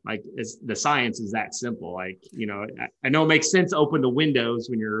simple. Like the science is that simple. Like, I know it makes sense to open the windows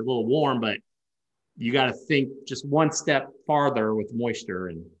when you're a little warm, but you got to think just one step farther with moisture.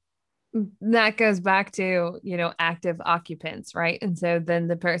 And that goes back to, active occupants, right? And so then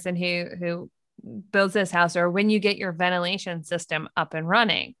the person who builds this house, or when you get your ventilation system up and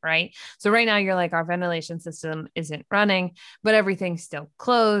running, right? So right now you're like, our ventilation system isn't running, but everything's still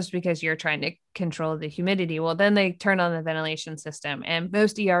closed because you're trying to control the humidity. Well, then they turn on the ventilation system, and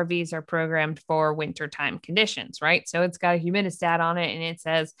most ERVs are programmed for wintertime conditions, right? So it's got a humidistat on it, and it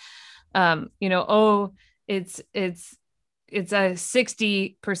says, it's a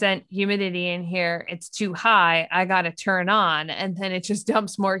 60% humidity in here. It's too high. I got to turn on. And then it just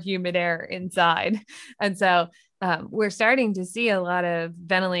dumps more humid air inside. And so we're starting to see a lot of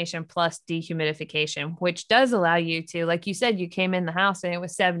ventilation plus dehumidification, which does allow you to, like you said, you came in the house and it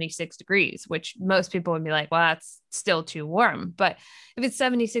was 76 degrees, which most people would be like, well, that's still too warm. But if it's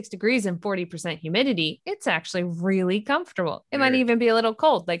 76 degrees and 40% humidity, it's actually really comfortable. It might even be a little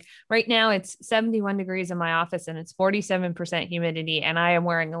cold. Like right now it's 71 degrees in my office and it's 47% humidity. And I am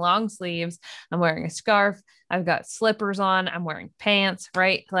wearing long sleeves. I'm wearing a scarf. I've got slippers on. I'm wearing pants,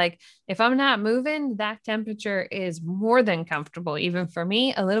 right? Like if I'm not moving, that temperature is more than comfortable. Even for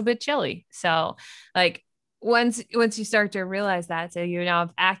me, a little bit chilly. So like, once you start to realize that, so you now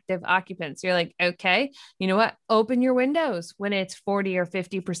have active occupants, you're like, okay, you know what, open your windows when it's 40 or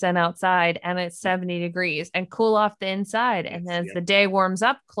 50% outside and it's 70 degrees, and cool off the inside. And as the day warms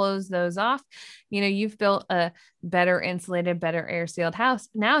up, close those off. You've built a better insulated, better air sealed house.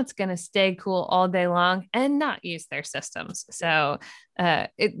 Now it's going to stay cool all day long and not use their systems. So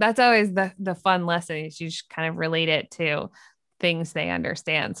that's always the fun lesson, is you just kind of relate it to things they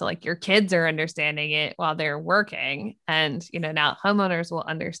understand. So like your kids are understanding it while they're working, and now homeowners will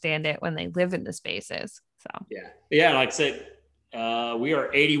understand it when they live in the spaces. So yeah, like I said, we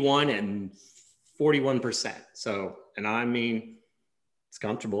are 81 and 41%. So, and I mean, it's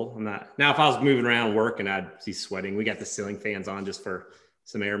comfortable. I'm not, now if I was moving around working, I'd be sweating. We got the ceiling fans on just for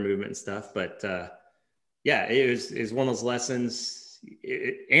some air movement and stuff. But yeah, it was one of those lessons.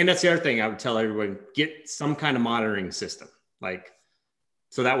 And that's the other thing I would tell everyone: get some kind of monitoring system. Like,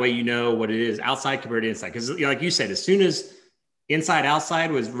 so that way you know what it is outside compared to inside. Because like you said, as soon as inside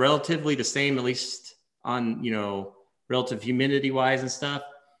outside was relatively the same, at least on relative humidity wise and stuff,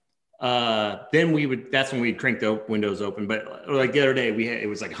 then that's when we'd crank the windows open. But like the other day, it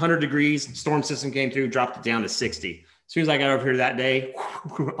was like 100 degrees, storm system came through, dropped it down to 60. As soon as I got over here that day,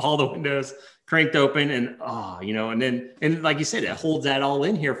 all the windows cranked open, and and like you said, it holds that all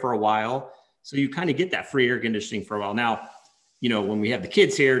in here for a while. So you kind of get that free air conditioning for a while. Now, when we have the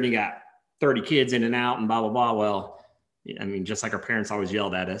kids here and you got 30 kids in and out and blah, blah, blah. Well, I mean, just like our parents always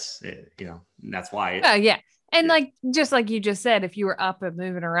yelled at us, that's why. Yeah. And just like you just said, if you were up and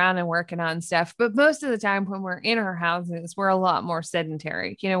moving around and working on stuff, but most of the time when we're in our houses, we're a lot more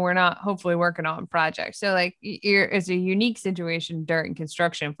sedentary. We're not hopefully working on projects. So like it's a unique situation during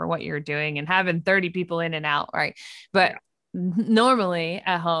construction for what you're doing and having 30 people in and out. Right. But normally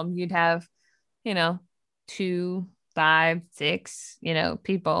at home, you'd have, 2, 5, 6,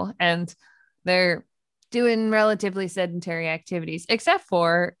 people, and they're doing relatively sedentary activities, except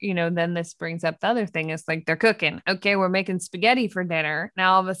for, then this brings up the other thing, is like they're cooking. Okay, we're making spaghetti for dinner.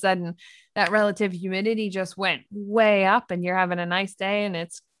 Now, all of a sudden, that relative humidity just went way up, and you're having a nice day, and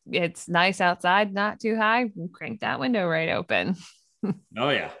it's nice outside, not too high. Crank that window right open. Oh,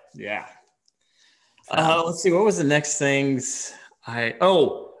 yeah. Yeah. Let's see. What was the next things? I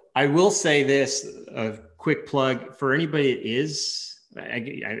will say this, a quick plug for anybody that is,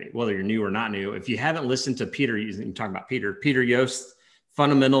 whether you're new or not new, if you haven't listened to Peter, you're talking about Peter Yost,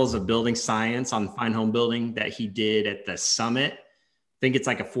 Fundamentals of Building Science on Fine Home Building, that he did at the summit. I think it's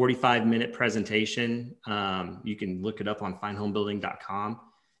like a 45-minute presentation. You can look it up on finehomebuilding.com.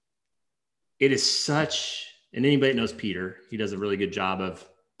 It is such, and anybody that knows Peter, he does a really good job of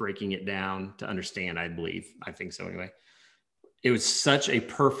breaking it down to understand, I believe. I think so anyway. It was such a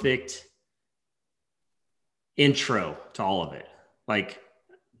perfect intro to all of it. Like,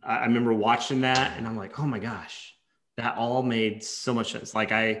 I remember watching that and I'm like, oh my gosh, that all made so much sense.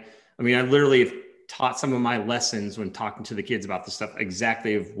 Like, I literally have taught some of my lessons when talking to the kids about this stuff,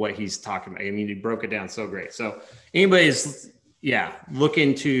 exactly of what he's talking about. I mean, he broke it down so great. So anybody's,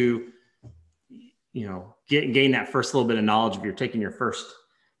 looking to, gain that first little bit of knowledge, if you're putting your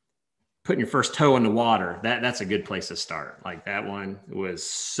first toe in the water, that's a good place to start. Like, that one was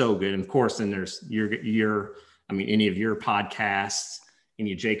so good. And of course, then there's any of your podcasts,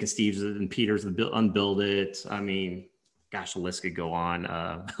 any of Jake and Steve's and Peter's Unbuild It. I mean, gosh, the list could go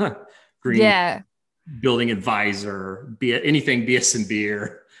on. Green Building Advisor, anything BS and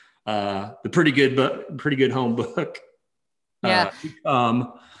Beer, the pretty good home book. Yeah.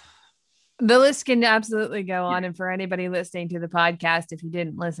 The list can absolutely go on. And for anybody listening to the podcast, if you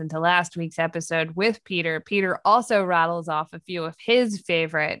didn't listen to last week's episode with Peter also rattles off a few of his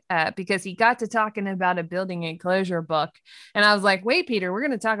favorite, because he got to talking about a building enclosure book. And I was like, wait, Peter, we're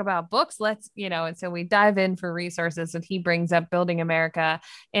going to talk about books. Let's, and so we dive in for resources, and he brings up Building America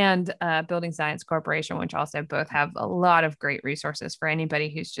and Building Science Corporation, which also both have a lot of great resources for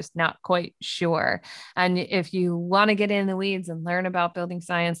anybody who's just not quite sure. And if you want to get in the weeds and learn about building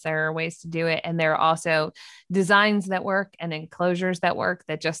science, there are ways to do it. And there are also designs that work and enclosures that work,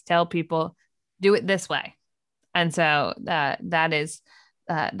 that just tell people, do it this way. And so that is,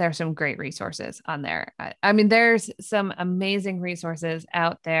 there's some great resources on there. I mean, there's some amazing resources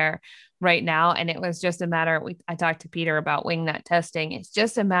out there right now. And it was just a matter, I talked to Peter about wingnut testing. It's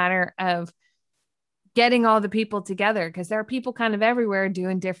just a matter of getting all the people together, because there are people kind of everywhere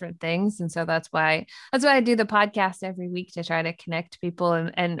doing different things. And so that's why I do the podcast every week, to try to connect people.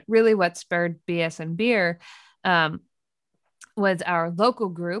 And really what spurred BS and Beer was our local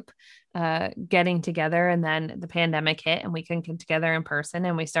group getting together, and then the pandemic hit and we couldn't get together in person,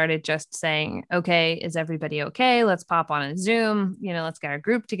 and we started just saying, okay, is everybody okay? Let's pop on a Zoom, let's get our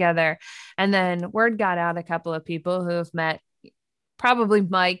group together. And then word got out, a couple of people who have met, probably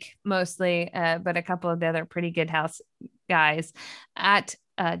Mike mostly, but a couple of the other pretty good house guys at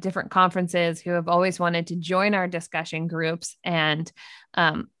different conferences who have always wanted to join our discussion groups. And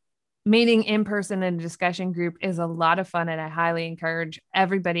meeting in person in a discussion group is a lot of fun, and I highly encourage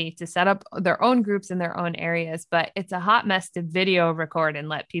everybody to set up their own groups in their own areas. But it's a hot mess to video record and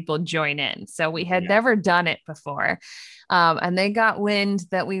let people join in. So we had never done it before, and they got wind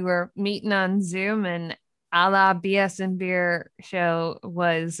that we were meeting on Zoom, and a la BS and Beer show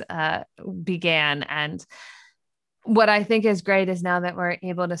was began. And what I think is great is now that we're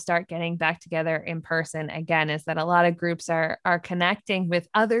able to start getting back together in person again, is that a lot of groups are connecting with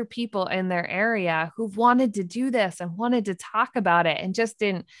other people in their area who've wanted to do this and wanted to talk about it, and just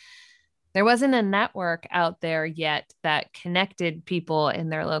there wasn't a network out there yet that connected people in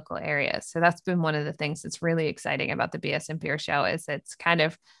their local areas. So that's been one of the things that's really exciting about the BS and Beer show, is it's kind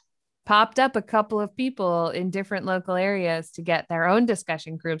of popped up a couple of people in different local areas to get their own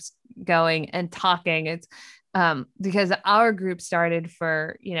discussion groups going and talking. It's because our group started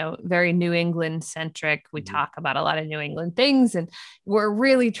for, very New England centric. We talk about a lot of New England things, and we're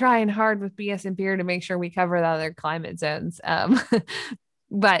really trying hard with BS and Beer to make sure we cover the other climate zones.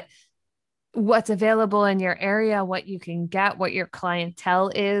 But what's available in your area, what you can get, what your clientele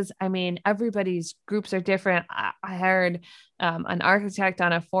is. I mean, everybody's groups are different. I heard an architect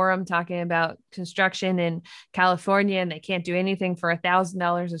on a forum talking about construction in California, and they can't do anything for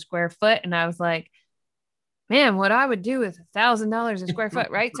 $1,000 a square foot. And I was like, man, what I would do with $1,000 a square foot,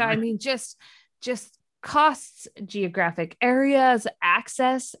 right? So, I mean, just costs, geographic areas,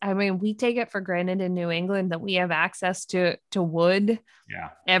 access. I mean, we take it for granted in New England that we have access to wood,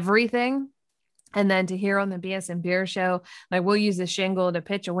 everything. And then to hear on the BS and Beer show, like, we'll use a shingle to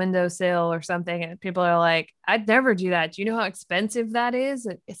pitch a windowsill or something, and people are like, I'd never do that. Do you know how expensive that is?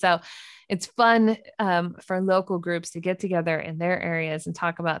 So it's fun for local groups to get together in their areas and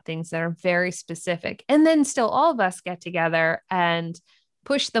talk about things that are very specific. And then still all of us get together and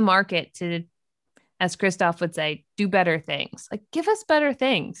push the market to, as Christoph would say, do better things. Like, give us better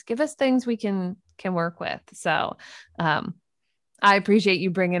things, give us things we can work with. So I appreciate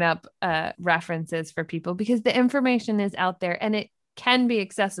you bringing up references for people, because the information is out there and it can be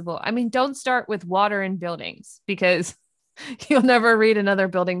accessible. I mean, don't start with water in buildings, because you'll never read another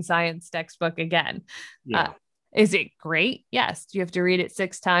building science textbook again. Is it great? Yes. Do you have to read it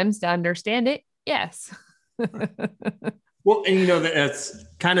 6 times to understand it? Yes. Well, and that's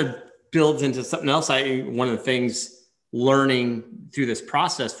kind of builds into something else. One of the things learning through this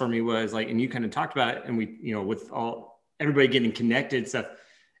process for me was like, and you kind of talked about it, and we, with everybody getting connected stuff,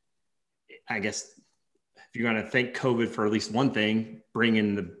 I guess if you're going to thank COVID for at least one thing,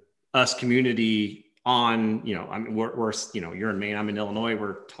 bringing the us community on, I mean, we're you're in Maine, I'm in Illinois,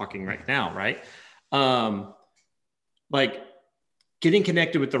 we're talking right now, right? Like getting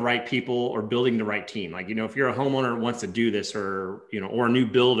connected with the right people or building the right team. Like, if you're a homeowner who wants to do this, or, or a new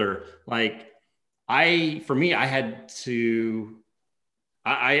builder, like I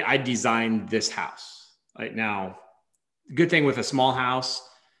designed this house. Like, now, good thing with a small house,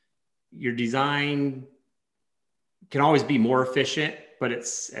 your design can always be more efficient, but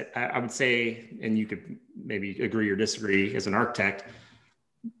I would say, and you could maybe agree or disagree as an architect,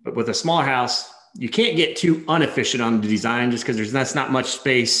 but with a smaller house, you can't get too inefficient on the design, just because that's not much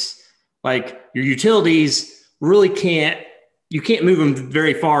space. Like, your utilities really you can't move them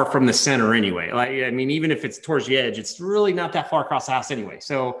very far from the center anyway. Like, I mean, even if it's towards the edge, it's really not that far across the house anyway.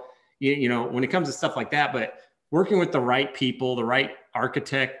 So, when it comes to stuff like that, but working with the right people, the right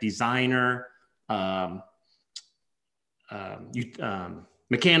architect, designer,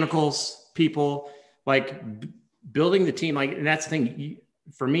 mechanicals, people, like building the team. Like, and that's the thing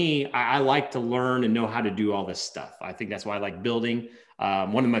for me, I like to learn and know how to do all this stuff. I think that's why I like building.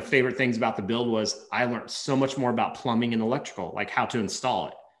 One of my favorite things about the build was I learned so much more about plumbing and electrical, like how to install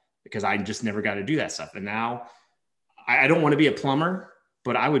it, because I just never got to do that stuff. And now I don't want to be a plumber,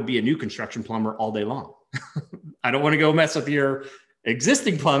 but I would be a new construction plumber all day long. I don't want to go mess with your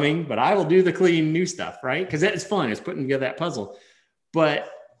existing plumbing, but I will do the clean new stuff, right? Because that is fun. It's putting together that puzzle. But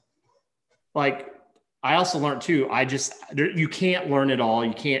like, I also learned too, you can't learn it all.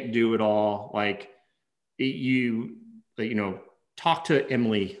 You can't do it all. Like, talk to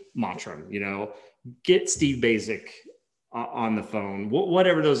Emily Mottram, get Steve Basic on the phone,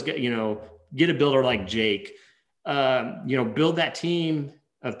 whatever those, get a builder like Jake, build that team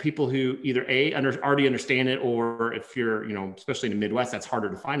of people who either already understand it, or if you're, especially in the Midwest, that's harder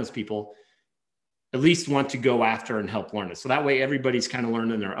to find those people, at least want to go after and help learn it. So that way everybody's kind of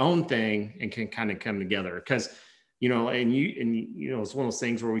learning their own thing and can kind of come together. Because, it's one of those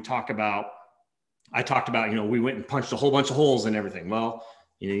things where I talked about, we went and punched a whole bunch of holes and everything. Well,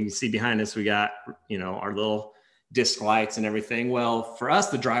 you can see behind us, we got, our little disc lights and everything. Well, for us,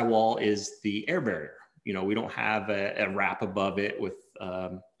 the drywall is the air barrier. We don't have a wrap above it with,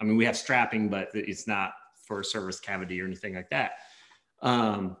 we have strapping, but it's not for a service cavity or anything like that.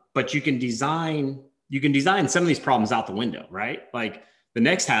 But you can design some of these problems out the window, right? Like the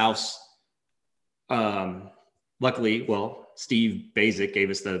next house, luckily, Steve Basic gave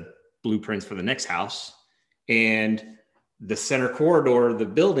us the blueprints for the next house, and the center corridor of the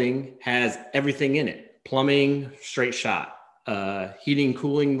building has everything in it: plumbing, straight shot, heating,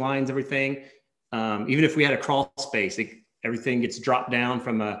 cooling lines, everything. Even if we had a crawl space, everything gets dropped down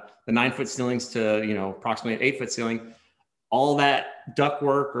from the 9-foot ceilings to, approximately an 8-foot ceiling. All that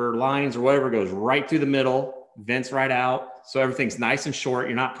ductwork or lines or whatever goes right through the middle, vents right out. So everything's nice and short.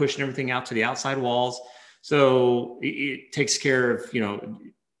 You're not pushing everything out to the outside walls. So it takes care of,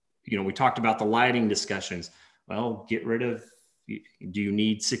 we talked about the lighting discussions. Well, get rid of, do you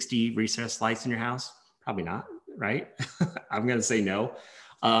need 60 recessed lights in your house? Probably not, right? I'm going to say no.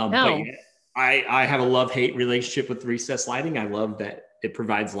 No. But yeah, I have a love-hate relationship with recessed lighting. I love that it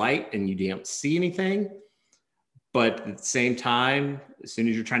provides light and you don't see anything. But at the same time, as soon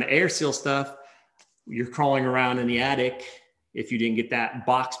as you're trying to air seal stuff, you're crawling around in the attic. If you didn't get that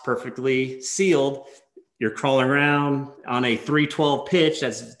box perfectly sealed, you're crawling around on a 312 pitch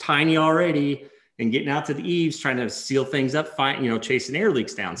that's tiny already and getting out to the eaves, trying to seal things up, chasing air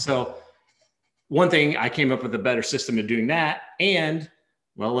leaks down. So one thing, I came up with a better system of doing that. And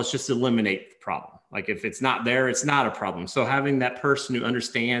let's just eliminate the problem. Like if it's not there, it's not a problem. So having that person who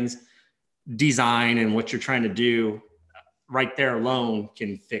understands design and what you're trying to do right there alone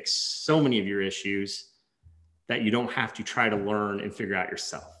can fix so many of your issues that you don't have to try to learn and figure out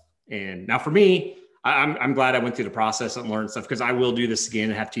yourself. And now for me, I'm glad I went through the process and learned stuff, because I will do this again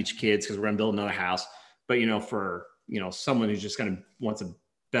and have to teach kids, because we're going to build another house. But, for, someone who's just wants a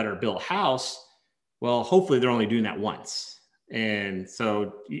better built house, well, hopefully they're only doing that once. And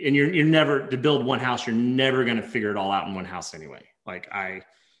so, and you're never, to build one house, you're never going to figure it all out in one house anyway.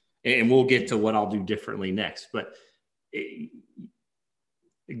 And we'll get to what I'll do differently next, but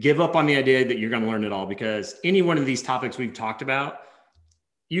give up on the idea that you're going to learn it all, because any one of these topics we've talked about,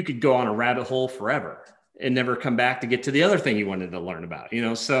 you could go on a rabbit hole forever and never come back to get to the other thing you wanted to learn about,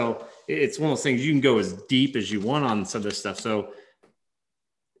 so it's one of those things you can go as deep as you want on some of this stuff. So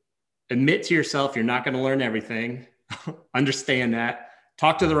admit to yourself, you're not going to learn everything. Understand that,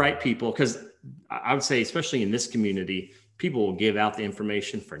 talk to the right people. Cause I would say, especially in this community, people will give out the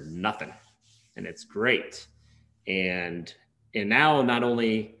information for nothing, and it's great. And now, not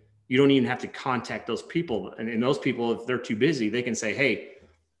only, you don't even have to contact those people, and those people, if they're too busy, they can say, hey,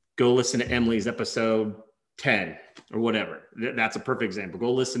 go listen to Emily's episode 10 or whatever. That's a perfect example.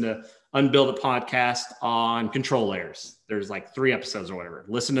 Go listen to Unbuild a podcast on control layers. There's like 3 episodes or whatever.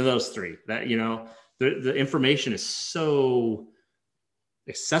 Listen to those 3. That, the information is so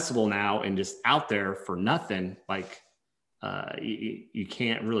accessible now and just out there for nothing. Like, you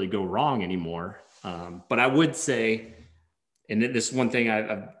can't really go wrong anymore. But I would say, and this is one thing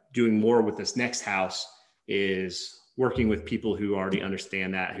I'm doing more with this next house, is working with people who already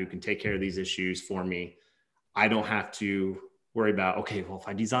understand that, who can take care of these issues for me. I don't have to worry about, okay, well, if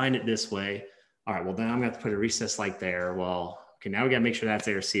I design it this way, all right, well, then I'm gonna have to put a recess light there. Well, okay, now we gotta make sure that's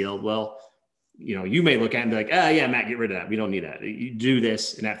air sealed. Well, you may look at it and be like, oh yeah, Matt, get rid of that. We don't need that. You do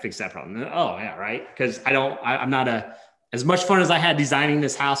this and that fixes that problem. Oh yeah, right. Because I'm not as much fun as I had designing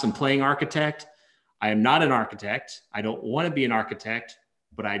this house and playing architect. I am not an architect. I don't want to be an architect,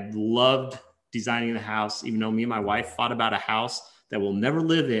 but I loved designing the house, even though me and my wife fought about a house that we'll never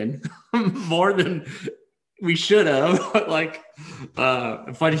live in more than we should have.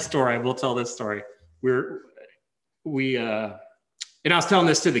 A funny story. I will tell this story. And I was telling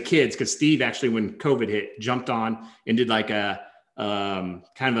this to the kids, because Steve actually, when COVID hit, jumped on and did like a kind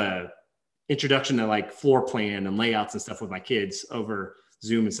of a introduction to like floor plan and layouts and stuff with my kids over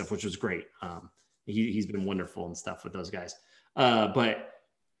Zoom and stuff, which was great. He's been wonderful and stuff with those guys. I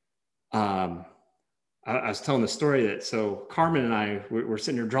was telling the story that, so Carmen and I, we're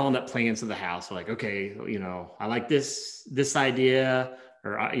sitting there drawing up plans of the house. We're like, okay, I like this idea,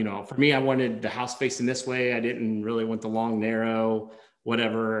 or, for me, I wanted the house facing this way. I didn't really want the long, narrow,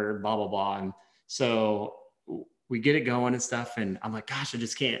 whatever, blah, blah, blah. And so we get it going and stuff. And I'm like, gosh, I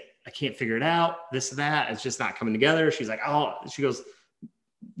can't figure it out. This, that, it's just not coming together. She's like, she goes,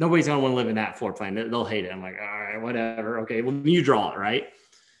 nobody's going to want to live in that floor plan. They'll hate it. I'm like, all right, whatever. Okay. Well, you draw it. Right.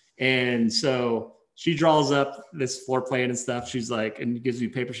 And so she draws up this floor plan and stuff. She's like, and gives me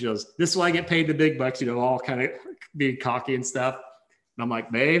paper. She goes, this is why I get paid the big bucks, all kind of being cocky and stuff. And I'm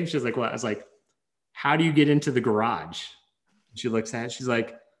like, babe, she's like, what? I was like, how do you get into the garage? And she looks at it. She's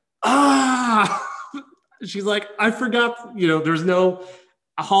like, she's like, I forgot, there's no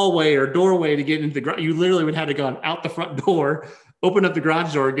hallway or doorway to get into the garage. You literally would have to go out the front door, open up the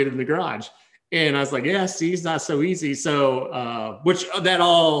garage door, and get in the garage. And I was like, yeah, see, it's not so easy. So, which that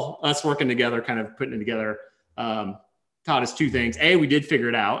all us working together, kind of putting it together, taught us two things. A, we did figure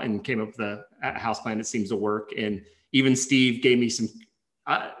it out and came up with a house plan that seems to work. And even Steve gave me some,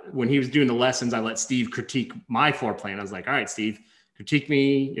 when he was doing the lessons, I let Steve critique my floor plan. I was like, all right, Steve, critique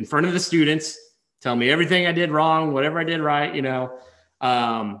me in front of the students, tell me everything I did wrong, whatever I did right,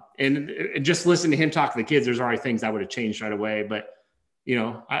 and just listen to him talk to the kids. There's already things I would have changed right away, but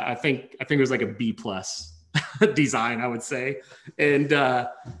I think it was like a B+ design, I would say. And,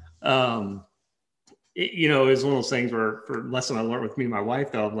 it was one of those things where, for a lesson I learned with me and my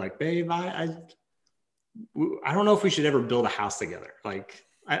wife, though, I'm like, babe, I don't know if we should ever build a house together. Like,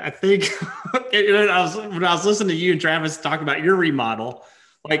 I think when I was listening to you and Travis talk about your remodel,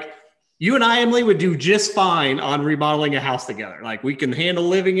 like you and I, Emily, would do just fine on remodeling a house together. Like we can handle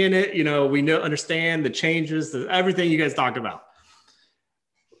living in it. We understand the changes, everything you guys talked about.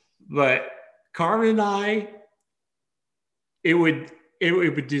 But Carmen and I, it would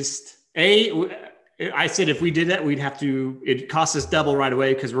just, I said, if we did that, it cost us double right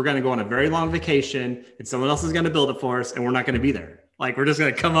away, because we're going to go on a very long vacation and someone else is going to build it for us and we're not going to be there. Like, we're just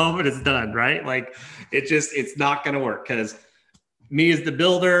going to come home and it's done. Right. Like it's not going to work, because me as the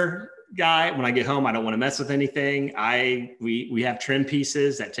builder guy, when I get home, I don't want to mess with anything. We have trim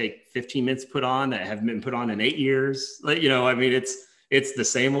pieces that take 15 minutes to put on that haven't been put on in 8 years. It's the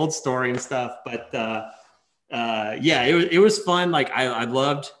same old story and stuff, but it was fun. Like I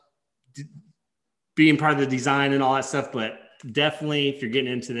loved being part of the design and all that stuff, but definitely if you're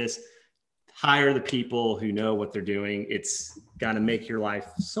getting into this, hire the people who know what they're doing. It's going to make your life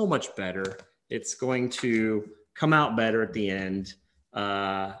so much better. It's going to come out better at the end.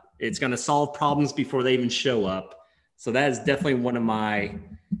 It's going to solve problems before they even show up. So that is definitely one of one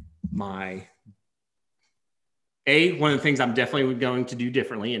of the things I'm definitely going to do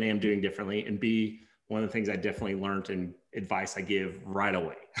differently and am doing differently. And B, one of the things I definitely learned and advice I give right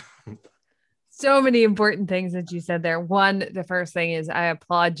away. So many important things that you said there. One, the first thing is I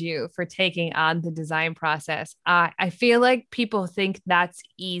applaud you for taking on the design process. I feel like people think that's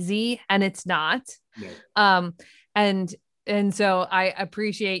easy, and it's not. No. And so I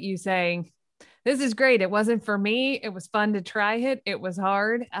appreciate you saying, this is great. It wasn't for me. It was fun to try it. It was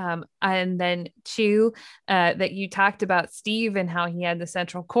hard. And then two, that you talked about Steve and how he had the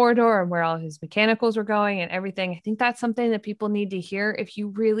central corridor and where all his mechanicals were going and everything. I think that's something that people need to hear. If you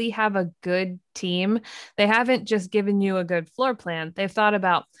really have a good team, they haven't just given you a good floor plan. They've thought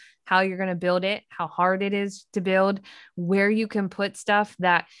about how you're going to build it, how hard it is to build, where you can put stuff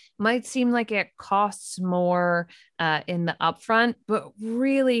that might seem like it costs more in the upfront, but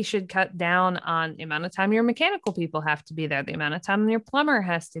really should cut down on the amount of time your mechanical people have to be there, the amount of time your plumber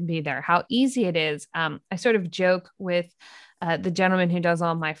has to be there, how easy it is. I sort of joke with the gentleman who does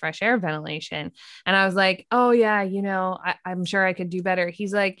all my fresh air ventilation. And I was like, oh yeah, I'm sure I could do better.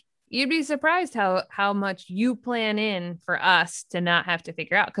 He's like, you'd be surprised how much you plan in for us to not have to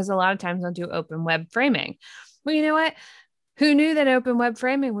figure out. Because a lot of times I'll do open web framing. Well, you know what? Who knew that open web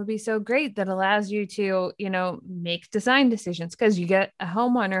framing would be so great that allows you to, make design decisions? Because you get a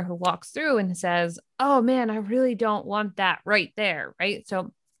homeowner who walks through and says, oh man, I really don't want that right there. Right.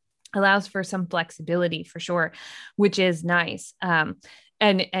 So allows for some flexibility for sure, which is nice.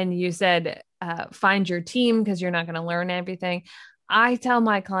 And you said, find your team, because you're not going to learn everything. I tell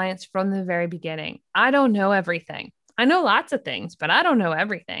my clients from the very beginning, I don't know everything. I know lots of things, but I don't know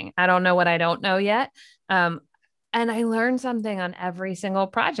everything. I don't know what I don't know yet. And I learn something on every single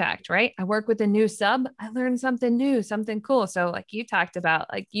project, right? I work with a new sub. I learned something new, something cool. So like you talked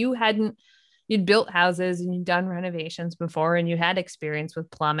about, like you'd built houses and you'd done renovations before and you had experience with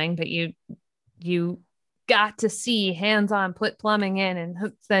plumbing, but you got to see hands-on put plumbing in.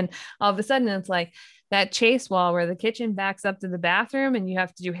 And then all of a sudden it's like, that chase wall where the kitchen backs up to the bathroom and you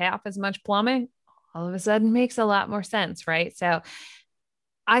have to do half as much plumbing, all of a sudden makes a lot more sense, right? So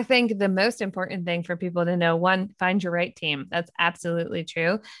I think the most important thing for people to know, one, find your right team. That's absolutely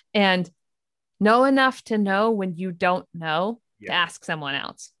true. And know enough to know when you don't know to ask someone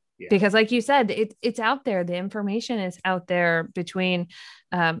else. Yeah. Because like you said, it's out there. The information is out there between,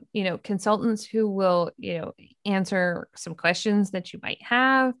 consultants who will, answer some questions that you might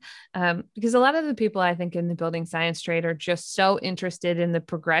have. Because a lot of the people I think in the building science trade are just so interested in the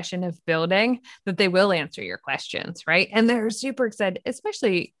progression of building that they will answer your questions, right? And they're super excited,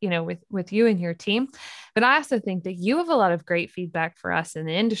 especially, with you and your team. But I also think that you have a lot of great feedback for us in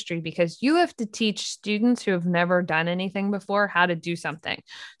the industry, because you have to teach students who have never done anything before how to do something.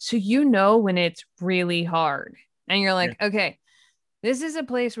 So when it's really hard and you're like, okay, this is a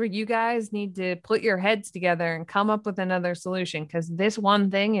place where you guys need to put your heads together and come up with another solution, because this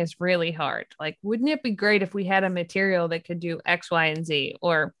one thing is really hard. Like, wouldn't it be great if we had a material that could do X, Y, and Z?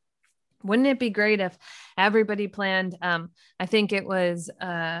 Or wouldn't it be great if everybody planned? I think it was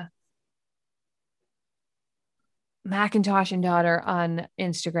Macintosh and Daughter on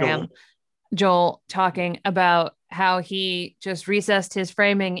Instagram. Joel talking about how he just recessed his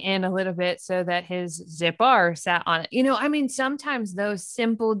framing in a little bit so that his zip bar sat on it. Sometimes those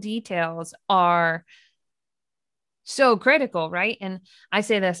simple details are so critical, right? And I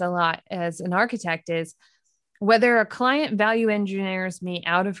say this a lot as an architect, is whether a client value engineers me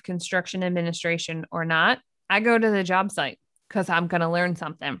out of construction administration or not, I go to the job site because I'm going to learn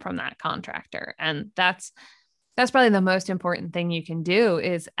something from that contractor. And that's probably the most important thing you can do,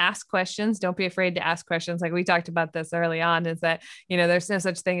 is ask questions. Don't be afraid to ask questions. Like we talked about this early on, is that, there's no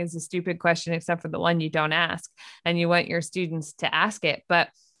such thing as a stupid question except for the one you don't ask, and you want your students to ask it. But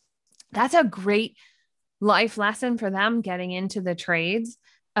that's a great life lesson for them getting into the trades,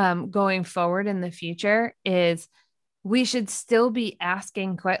 going forward in the future, is we should still be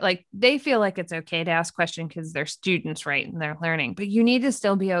asking, like they feel like it's okay to ask questions because they're students, right? And they're learning, but you need to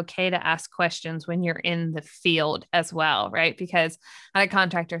still be okay to ask questions when you're in the field as well, right? Because I had a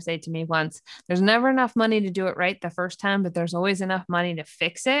contractor say to me once, there's never enough money to do it right the first time, but there's always enough money to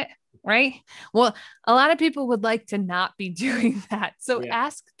fix it. Right. Well, a lot of people would like to not be doing that. So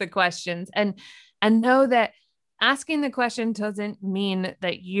ask the questions and know that asking the question doesn't mean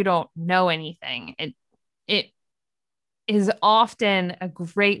that you don't know anything. It is often a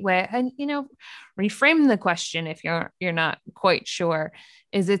great way, and reframe the question if you're not quite sure,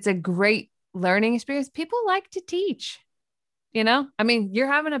 is it's a great learning experience. People like to teach. You're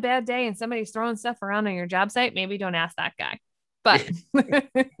having a bad day and somebody's throwing stuff around on your job site, maybe don't ask that guy. But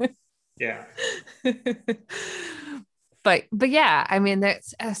yeah. But yeah,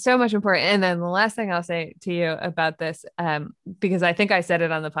 that's so much important. And then the last thing I'll say to you about this, because I think I said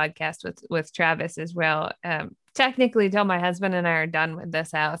it on the podcast with Travis as well. Technically, till my husband and I are done with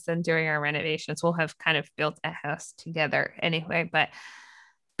this house and doing our renovations, we'll have kind of built a house together anyway. But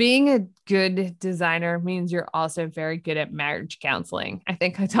being a good designer means you're also very good at marriage counseling. I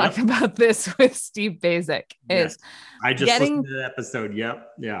think I talked about this with Steve Basic. Yes. I just listened to the episode. Yep.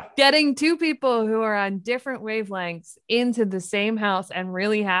 Yeah. Getting two people who are on different wavelengths into the same house and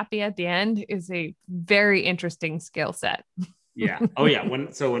really happy at the end is a very interesting skill set. Yeah. Oh yeah.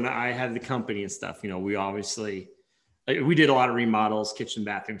 When I had the company and stuff, we obviously, we did a lot of remodels, kitchen,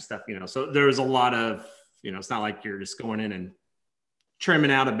 bathroom stuff, so there was a lot of, it's not like you're just going in and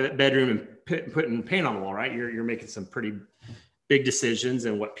trimming out a bedroom and putting paint on the wall, right? You're making some pretty big decisions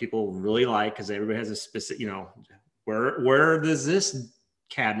and what people really like, because everybody has a specific, where does this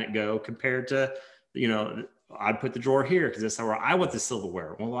cabinet go compared to, I'd put the drawer here because that's how I want the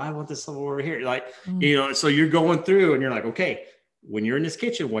silverware. Well, I want the silverware here. Like, so you're going through and you're like, okay, when you're in this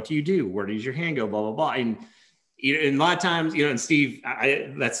kitchen, what do you do? Where does your hand go? Blah, blah, blah. And a lot of times, and Steve,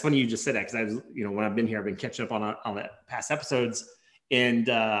 that's funny you just said that, because I was, when I've been here, I've been catching up on the past episodes. And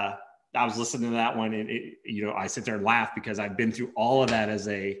I was listening to that one, and I sit there and laugh because I've been through all of that as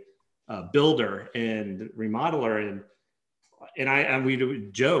a builder and remodeler, and we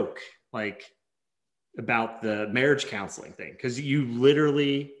would joke like about the marriage counseling thing, because you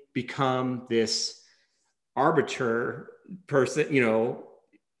literally become this arbiter person,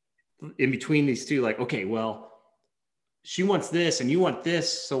 in between these two. Like, okay, well, she wants this and you want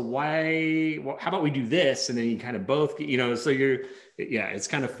this, so how about we do this? And then you kind of both, so it's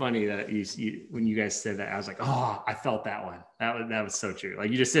kind of funny that you when you guys said that, I was like, oh, I felt that one. That was so true.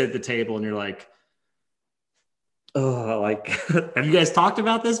 Like, you just sit at the table and you're like, oh, like, have you guys talked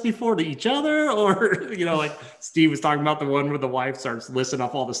about this before to each other? Or, like Steve was talking about the one where the wife starts listing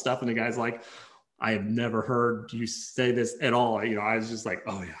off all the stuff and the guy's like, I have never heard you say this at all. I was just like,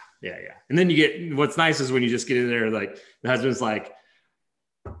 oh yeah. Yeah. And then what's nice is when you just get in there, like the husband's like,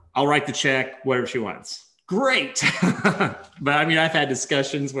 I'll write the check, whatever she wants. Great. But I've had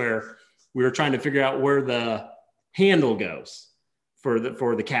discussions where we were trying to figure out where the handle goes for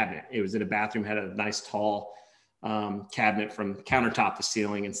the cabinet. It was in a bathroom, had a nice tall cabinet from countertop to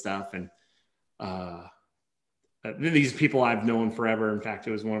ceiling and stuff. And these people I've known forever. In fact,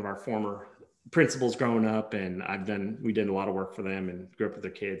 it was one of our former principals growing up, and we did a lot of work for them and grew up with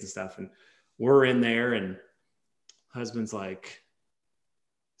their kids and stuff. And we're in there, and husband's like,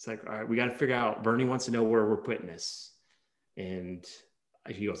 it's like, all right, we got to figure out, Bernie wants to know where we're putting this. And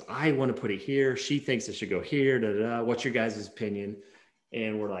he goes, I want to put it here. She thinks it should go here. Da, da, da. What's your guys' opinion?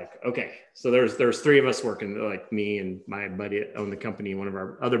 And we're like, okay. So there's three of us working, like me and my buddy that owned the company, one of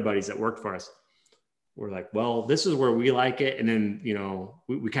our other buddies that worked for us. We're like, well, this is where we like it. And then, you know,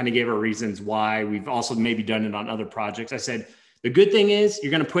 we kind of gave our reasons why. We've also maybe done it on other projects. I said, the good thing is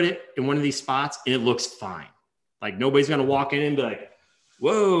you're going to put it in one of these spots and it looks fine. Like nobody's going to walk in and be like,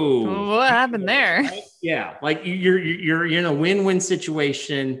 whoa, what happened there? Right? Yeah. Like you're in a win-win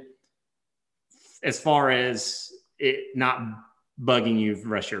situation as far as it not bugging you the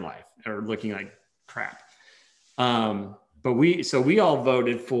rest of your life or looking like crap. But we all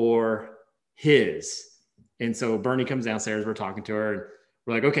voted for his. And so Bernie comes downstairs, we're talking to her, and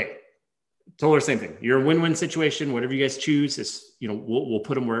we're like, okay, told her the same thing. You're a win-win situation. Whatever you guys choose is, you know, we'll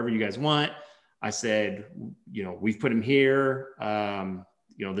put them wherever you guys want. I said, you know, we've put him here.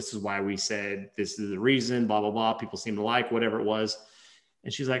 You know, this is why we said, this is the reason, blah, blah, blah. People seem to like whatever it was.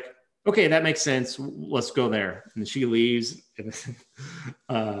 And she's like, okay, that makes sense. Let's go there. And she leaves. And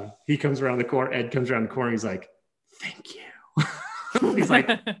he comes around the corner. Ed comes around the corner. He's like, thank you. He's like,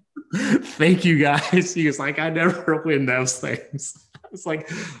 thank you guys. He was like, I never win those things. It's like,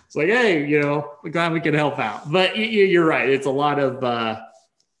 hey, you know, we're glad we can help out. But you're right. It's a lot of,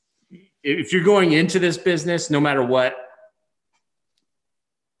 if you're going into this business, no matter what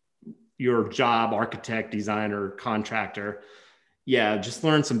your job, architect, designer, contractor, yeah, just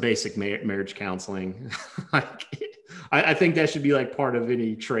learn some basic marriage counseling. Like, I think that should be like part of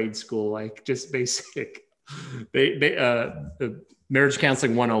any trade school, like just basic marriage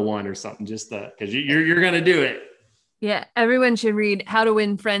counseling 101 or something, just because you're going to do it. Yeah, everyone should read How to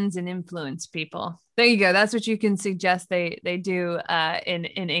Win Friends and Influence People. There you go. That's what you can suggest they do in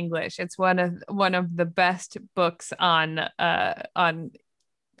English. It's one of the best books on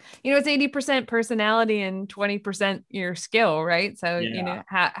you know, it's 80% personality and 20% your skill, right? So yeah. You know,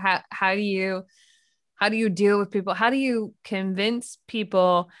 how do you deal with people? How do you convince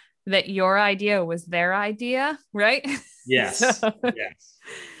people that your idea was their idea, right? Yes. So, yes.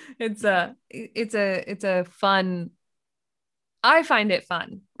 It's a fun. I find it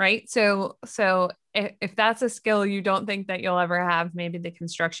fun, right? So if that's a skill you don't think that you'll ever have, maybe the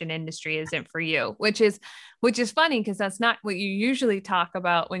construction industry isn't for you, which is funny because that's not what you usually talk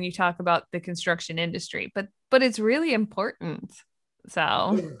about when you talk about the construction industry, but it's really important.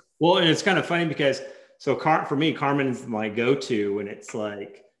 So, well, and it's kind of funny because for me, Carmen is my go-to when it's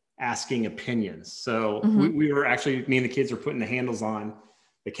like asking opinions. So we were actually, me and the kids were putting the handles on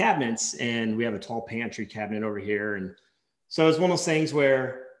the cabinets, and we have a tall pantry cabinet over here. And so it's one of those things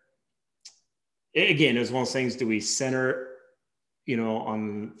where, again, it was one of those things, do we center, you know,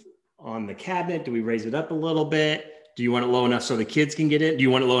 on the cabinet? Do we raise it up a little bit? Do you want it low enough so the kids can get in? Do you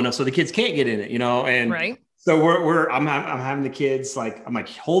want it low enough so the kids can't get in it, you know? And right. So I'm having the kids, like, I'm like,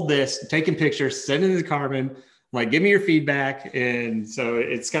 hold this, taking pictures, sending it to Carmen, like, give me your feedback. And so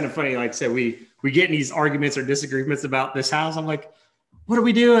it's kind of funny. Like I said, we get in these arguments or disagreements about this house. I'm like, what are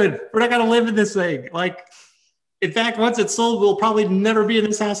we doing? We're not going to live in this thing. Like, in fact, once it's sold, we'll probably never be in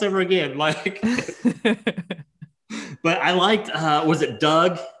this house ever again. Like, but I liked, was it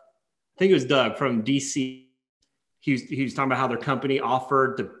Doug? I think it was Doug from DC. He was talking about how their company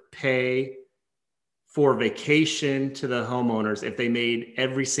offered to pay for vacation to the homeowners if they made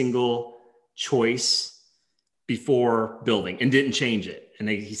every single choice before building and didn't change it. And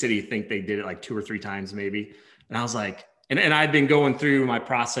he said he think they did it like 2 or 3 times maybe. And I was like, and I'd been going through my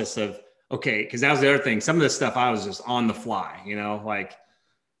process of, okay, because that was the other thing. Some of this stuff I was just on the fly, you know, like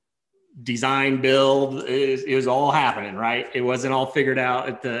design, build, it was all happening, right? It wasn't all figured out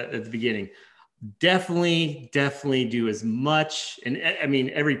at the beginning. Definitely do as much. And I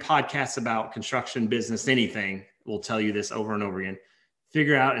mean, every podcast about construction, business, anything will tell you this over and over again.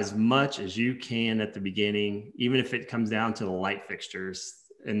 Figure out as much as you can at the beginning, even if it comes down to the light fixtures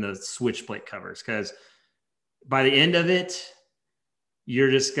and the switch plate covers, because by the end of it, you're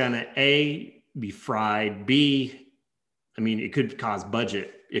just going to A, be fried. B, I mean, it could cause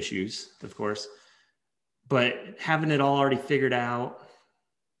budget issues, of course, but having it all already figured out,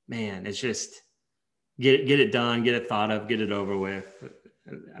 man, it's just get it done, get it thought of, get it over with.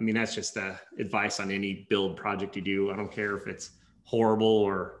 I mean, that's just advice on any build project you do. I don't care if it's horrible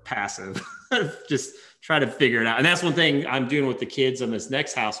or passive, just try to figure it out. And that's one thing I'm doing with the kids on this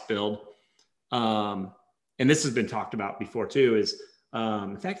next house build. And this has been talked about before too, is,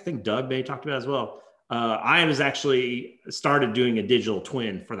 in fact, I think Doug may talked about it as well. I was actually started doing a digital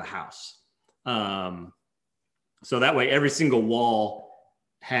twin for the house. So that way, every single wall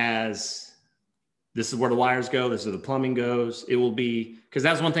has, this is where the wires go. This is where the plumbing goes. It will be, because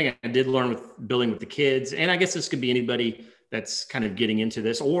that's one thing I did learn with building with the kids. And I guess this could be anybody that's kind of getting into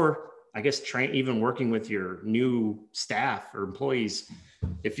this, or I guess even working with your new staff or employees.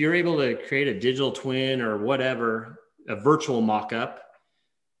 If you're able to create a digital twin or whatever, a virtual mock-up,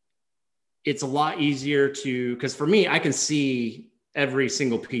 it's a lot easier to, because for me, I can see every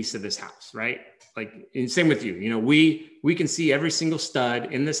single piece of this house, right? Like, and same with you, you know, we can see every single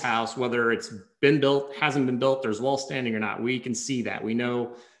stud in this house, whether it's been built, hasn't been built, there's walls standing or not. We can see that. We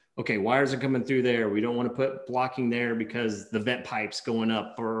know, okay, wires are coming through there. We don't want to put blocking there because the vent pipe's going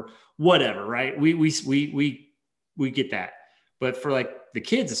up or whatever, right? We get that. But for like the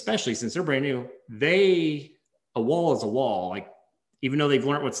kids, especially since they're brand new, a wall is a wall. Like, even though they've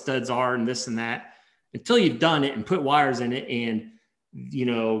learned what studs are and this and that, until you've done it and put wires in it and, you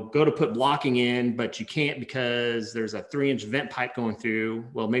know, go to put blocking in, but you can't because there's a 3-inch vent pipe going through.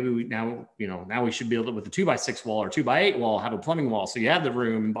 Well, maybe now we should be able to, with a 2x6 wall or 2x8 wall, have a plumbing wall. So you have the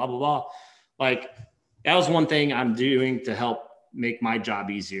room and blah, blah, blah. Like, that was one thing I'm doing to help make my job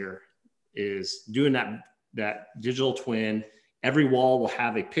easier, is doing that digital twin. Every wall will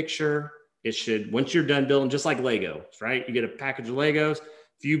have a picture. It should, once you're done building, just like Legos, right? You get a package of Legos.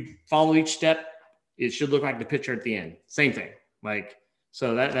 If you follow each step, it should look like the picture at the end. Same thing. Like,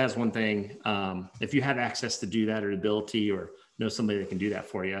 so that's one thing. If you have access to do that or ability, or know somebody that can do that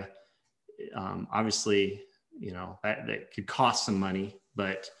for you, obviously, you know, that could cost some money,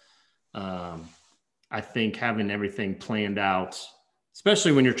 but I think having everything planned out,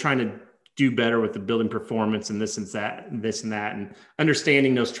 especially when you're trying to do better with the building performance and this and that, and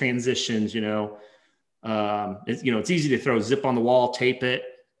understanding those transitions, it's easy to throw zip on the wall, tape it,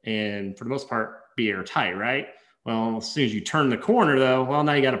 and for the most part be airtight, right? Well, as soon as you turn the corner though, well,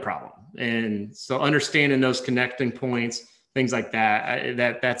 now you got a problem. And so understanding those connecting points, things like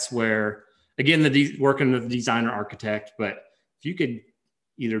that's where, again, working with the designer architect, but if you could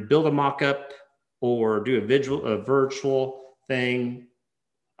either build a mock-up or do a virtual thing,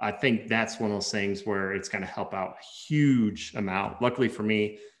 I think that's one of those things where it's going to help out a huge amount. Luckily for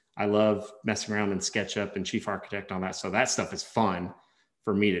me, I love messing around in SketchUp and Chief Architect on that. So that stuff is fun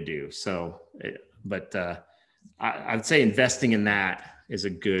for me to do. So, I'd say investing in that is a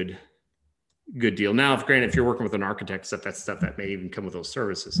good deal. Now, if you're working with an architect, that's stuff that may even come with those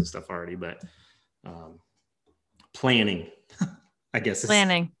services and stuff already, but planning, I guess.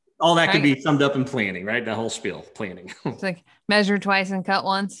 Planning. All that could be summed up in planning, right? The whole spiel, planning. It's like measure twice and cut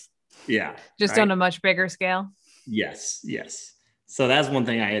once. Yeah. Just on a much bigger scale. Yes. So that's one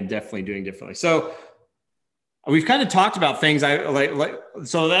thing I am definitely doing differently. So we've kind of talked about things I like.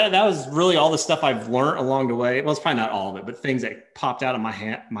 So that was really all the stuff I've learned along the way. Well, it's probably not all of it, but things that popped out of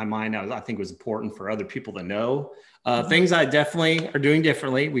my mind I think was important for other people to know. Things I definitely are doing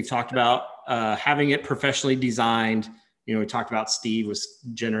differently. We've talked about having it professionally designed. You know, we talked about Steve was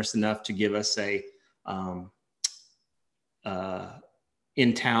generous enough to give us a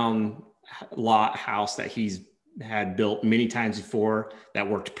in-town lot house that he's had built many times before that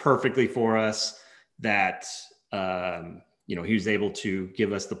worked perfectly for us, that he was able to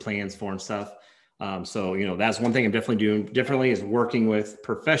give us the plans for and stuff. So that's one thing I'm definitely doing differently, is working with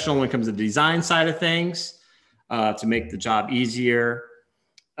professional when it comes to the design side of things to make the job easier.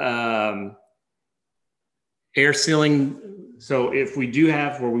 Air sealing. So if we do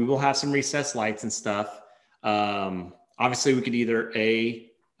have, where we will have some recessed lights and stuff, obviously we could either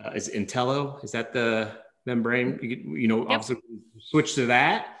is Intello, is that the membrane? You could, yep. Obviously switch to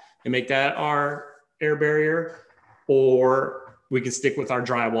that and make that our air barrier, or we can stick with our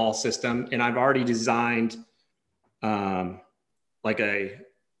drywall system. And I've already designed like a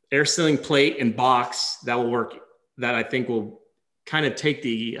air sealing plate and box that will work, that I think will kind of take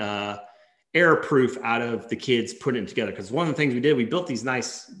the air proof out of the kids putting it together. Because one of the things we did, we built these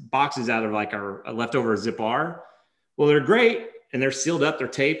nice boxes out of like our leftover Zip R. Well, they're great and they're sealed up, they're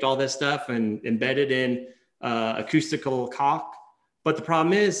taped, all this stuff, and embedded in acoustical caulk. But the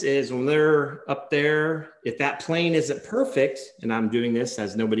problem is when they're up there, if that plane isn't perfect, and I'm doing this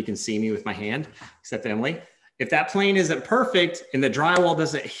as nobody can see me with my hand except Emily, if that plane isn't perfect and the drywall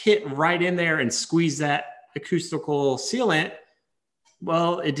doesn't hit right in there and squeeze that acoustical sealant,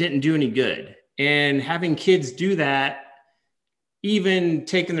 well, it didn't do any good. And having kids do that, even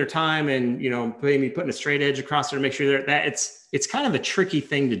taking their time and, putting a straight edge across there to make sure that it's kind of a tricky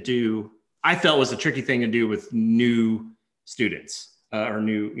thing to do. I felt was a tricky thing to do with new students or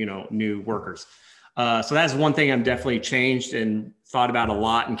new workers. So that's one thing I'm definitely changed and thought about a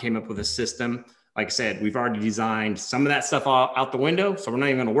lot and came up with a system. like I said, we've already designed some of that stuff out the window. So we're not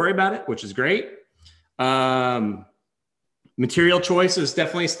even going to worry about it, which is great. Material choice is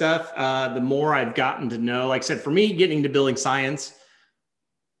definitely stuff. The more I've gotten to know, like I said, for me, getting into building science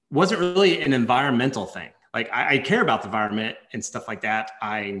wasn't really an environmental thing. Like I care about the environment and stuff like that.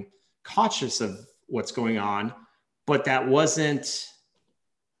 I'm cautious of what's going on, but that wasn't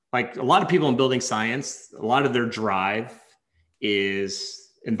like a lot of people in building science. A lot of their drive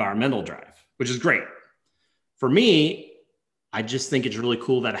is environmental drive, which is great. For me, I just think it's really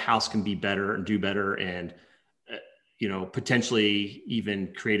cool that a house can be better and do better and, potentially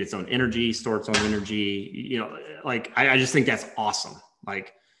even create its own energy, store its own energy, like I just think that's awesome.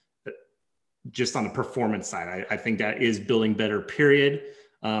 Like just on the performance side, I think that is building better, period.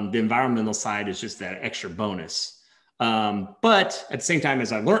 The environmental side is just that extra bonus. But at the same time,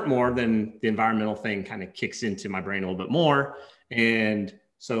 as I learned more, then the environmental thing kind of kicks into my brain a little bit more. And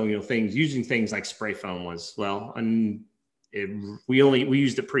so, using things like spray foam was, and we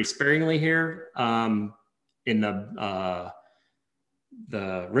used it pretty sparingly here in the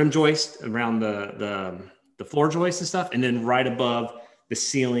rim joist around the floor joist and stuff. And then right above the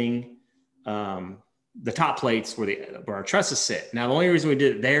ceiling, the top plates where our trusses sit. Now, the only reason we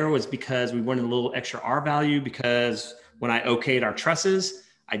did it there was because we wanted a little extra R value, because when I okayed our trusses,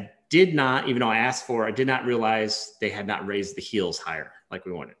 I did not, even though I asked for, I did not realize they had not raised the heels higher like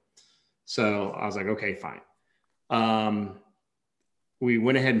we wanted. So I was like, okay, fine. We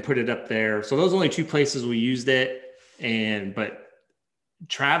went ahead and put it up there. So those are only two places we used it. But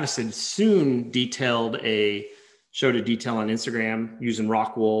Travis had soon showed a detail on Instagram using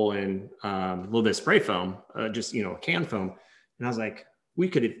rock wool and a little bit of spray foam, just, can foam. And I was like, we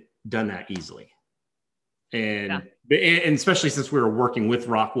could have done that easily. And especially since we were working with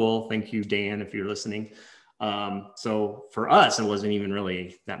rock wool. Thank you, Dan, if you're listening. So for us, it wasn't even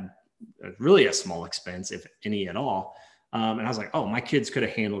really a small expense, if any at all. And I was like, oh, my kids could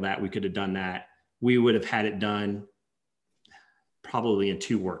have handled that. We could have done that. We would have had it done probably in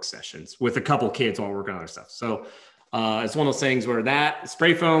 2 work sessions with a couple kids while working on other stuff. So it's one of those things where that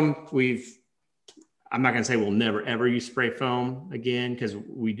spray foam, I'm not going to say we'll never, ever use spray foam again, because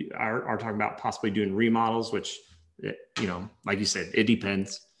we are talking about possibly doing remodels, which, like you said, it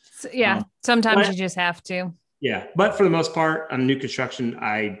depends. So, sometimes you just have to. Yeah. But for the most part on new construction,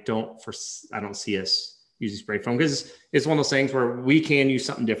 I don't see us using spray foam, because it's one of those things where we can use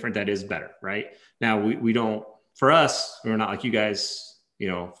something different that is better. Right now, we don't, for us, we're not like you guys, we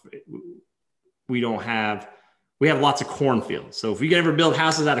have lots of cornfields. So if we could ever build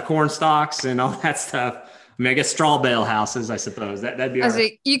houses out of corn stalks and all that stuff, I mean, I guess straw bale houses, I suppose that'd be.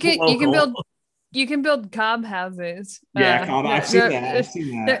 You can build cob houses. Yeah, cob. I've seen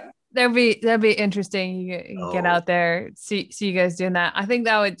that. That'd be interesting. You get out there, see you guys doing that. I think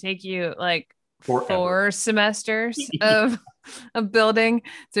that would take you like forever. 4 semesters of building.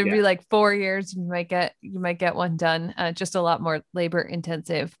 So it'd be like 4 years. You might get one done. Just a lot more labor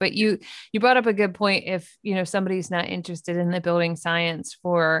intensive. But you brought up a good point. If somebody's not interested in the building science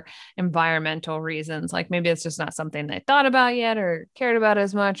for environmental reasons, like maybe it's just not something they thought about yet or cared about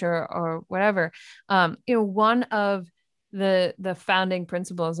as much or whatever. One of the founding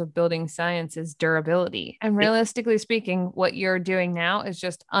principles of building science is durability. And realistically speaking, what you're doing now is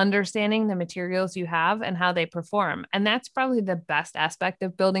just understanding the materials you have and how they perform. And that's probably the best aspect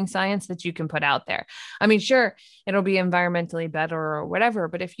of building science that you can put out there. I mean, sure, it'll be environmentally better or whatever,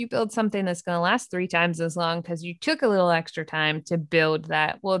 but if you build something that's going to last 3 times as long because you took a little extra time to build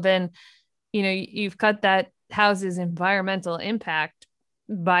that, well, then, you've cut that house's environmental impact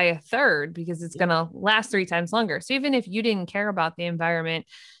by 1/3 because it's going to last 3 times longer. So even if you didn't care about the environment,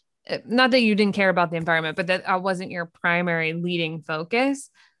 not that you didn't care about the environment, but that wasn't your primary leading focus,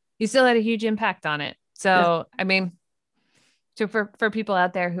 you still had a huge impact on it. So, I mean, so for people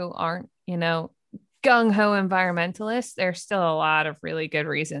out there who aren't, gung-ho environmentalists, there's still a lot of really good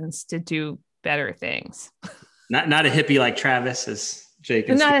reasons to do better things. Not a hippie like Travis, as Jake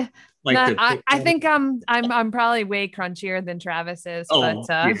is. I think I'm probably way crunchier than Travis is. Oh, but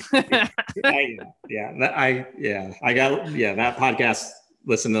that podcast.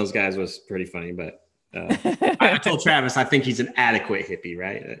 Listen to those guys was pretty funny, but I told Travis I think he's an adequate hippie,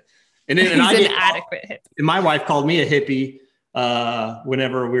 right? And adequate hippie. And my wife called me a hippie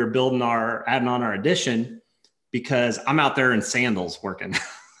whenever we were adding on our addition, because I'm out there in sandals working.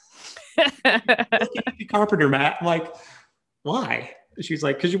 Carpenter, Matt. I'm like, why? She's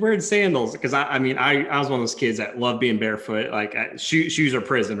like, because you're wearing sandals. Because I was one of those kids that love being barefoot. Like shoes are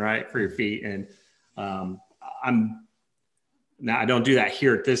prison, right, for your feet. And I don't do that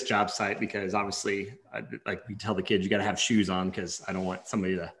here at this job site, because obviously, we tell the kids you got to have shoes on, because I don't want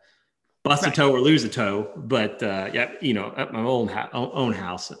somebody to bust a toe or lose a toe. But yeah, at my own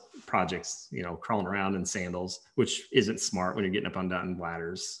house projects, crawling around in sandals, which isn't smart when you're getting up on down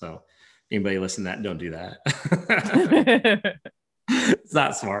ladders. So anybody listen to that, don't do that. It's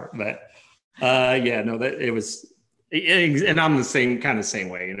not smart, but yeah, no, that it was, and I'm the same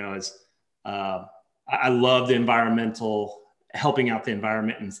way, as I love the environmental, helping out the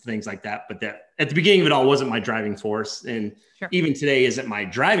environment and things like that. But that at the beginning of it all wasn't my driving force. And sure. Even today isn't my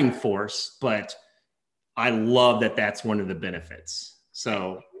driving force, but I love that that's one of the benefits.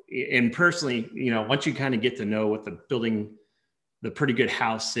 So, and personally, once you kind of get to know what the pretty good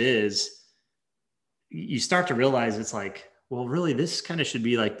house is, you start to realize it's like, well, really, this kind of should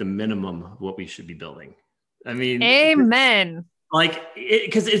be like the minimum of what we should be building. I mean, amen. Like,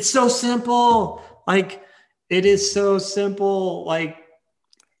 because it's so simple. Like, it is so simple. Like,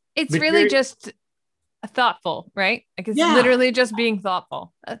 it's really just thoughtful, right? Like, it's literally just being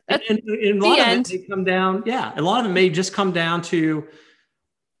thoughtful. And a lot of it may come down. Yeah, a lot of it may just come down to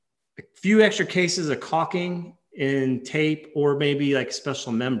a few extra cases of caulking and tape, or maybe like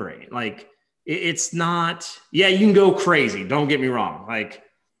special membrane. Like, it's not. Yeah, you can go crazy. Don't get me wrong. Like,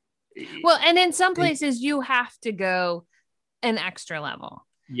 well, and in some places you have to go an extra level.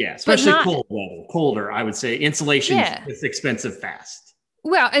 Yeah, especially colder, I would say. Insulation is expensive fast.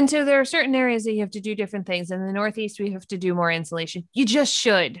 Well, and so there are certain areas that you have to do different things. In the Northeast, we have to do more insulation. You just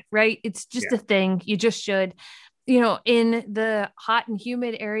should, right? It's just a thing. You just should. In the hot and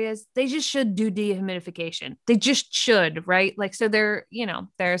humid areas, they just should do dehumidification. They just should, right? Like, so there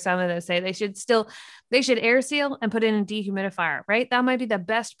are some of those say they should air seal and put in a dehumidifier, right? That might be the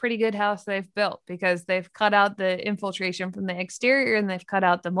best, pretty good house they've built, because they've cut out the infiltration from the exterior and they've cut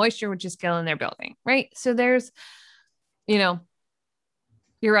out the moisture, which is killing their building, right? So there's, you're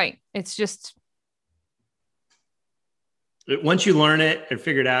right. It's just. Once you learn it and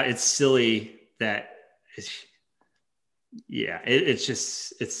figure it out, it's silly that it's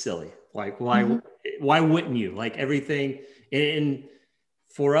silly. Like, why wouldn't you? Like, everything. And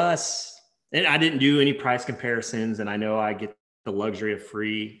for us, and I didn't do any price comparisons, and I know I get the luxury of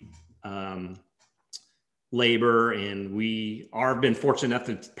free labor, and we are been fortunate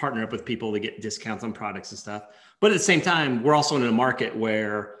enough to partner up with people to get discounts on products and stuff. But at the same time, we're also in a market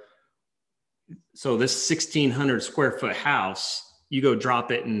where, so this 1,600 square foot house, you go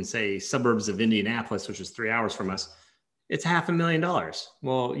drop it in, say, suburbs of Indianapolis, which is 3 hours from us, it's $500,000.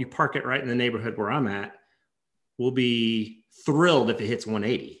 Well, you park it right in the neighborhood where I'm at, we'll be thrilled if it hits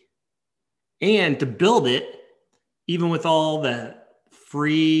 180. And to build it, even with all the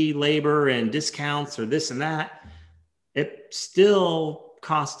free labor and discounts or this and that, it still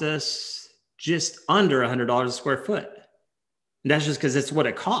cost us just under $100 a square foot. And that's just because it's what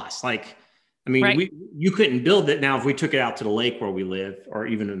it costs. Like, I mean, you couldn't build it. Now, if we took it out to the lake where we live, or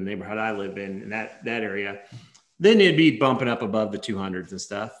even in the neighborhood I live in that area, then it'd be bumping up above the 200s and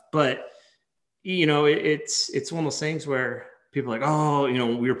stuff. But, it's one of those things where people are like, oh,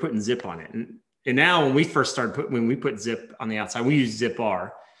 we were putting zip on it. And now when we first started when we put zip on the outside, we use Zip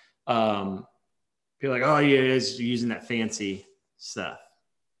R. People are like, oh, yeah, it's using that fancy stuff.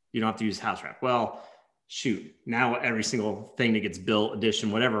 You don't have to use house wrap. Well, shoot, now every single thing that gets built,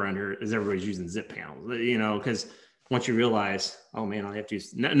 addition, whatever under is everybody's using zip panels, because once you realize, oh man, I have to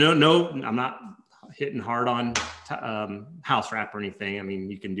use, no, I'm not hitting hard on house wrap or anything. I mean,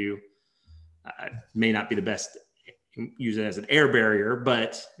 you can do, may not be the best, use it as an air barrier,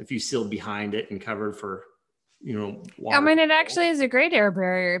 but if you seal behind it and covered for, water. I mean, it actually is a great air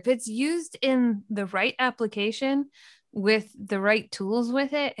barrier. If it's used in the right application with the right tools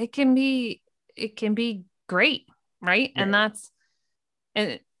with it, it can be great. Right. Yeah. And that's,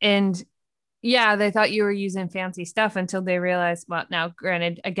 and yeah, they thought you were using fancy stuff until they realized, well, now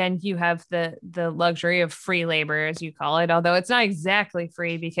granted, again, you have the luxury of free labor, as you call it, although it's not exactly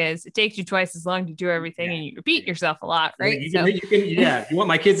free because it takes you twice as long to do everything and you repeat yourself a lot. Right. If you want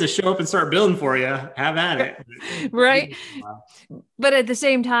my kids to show up and start building for you, have at it. Right. But at the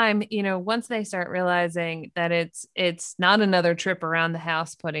same time, once they start realizing that it's not another trip around the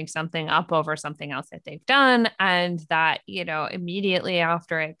house, putting something up over something else that they've done, and that, immediately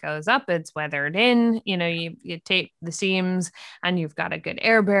after it goes up, it's weathered in, you tape the seams and you've got a good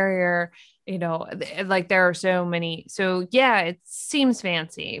air barrier, like there are so many. So yeah, it seems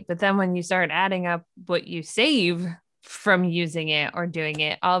fancy, but then when you start adding up what you save from using it or doing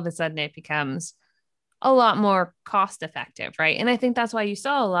it, all of a sudden it becomes a lot more cost effective. Right. And I think that's why you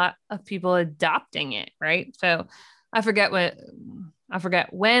saw a lot of people adopting it. Right. So I forget I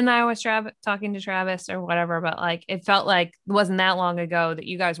forget when I was talking to Travis or whatever, but like it felt like it wasn't that long ago that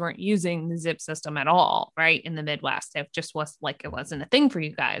you guys weren't using the zip system at all, right? In the Midwest. It just was like it wasn't a thing for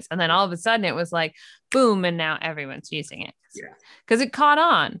you guys. And then all of a sudden it was like boom, and now everyone's using it. Yeah. Because it caught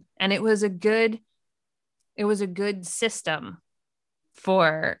on and it was a good system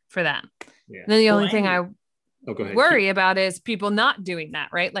for them. Yeah. And then the only thing I worry about is people not doing that,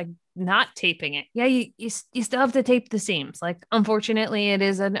 right? Like not taping it. Yeah, you still have to tape the seams. Like, unfortunately, it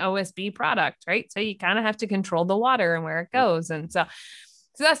is an OSB product, right? So you kind of have to control the water and where it goes. And so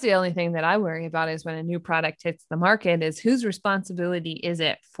that's the only thing that I worry about is when a new product hits the market is whose responsibility is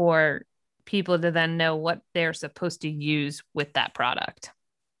it for people to then know what they're supposed to use with that product?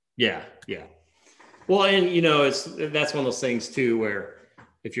 Yeah. Yeah. Well, and that's one of those things too, where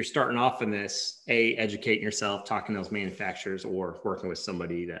if you're starting off in this, educating yourself, talking to those manufacturers or working with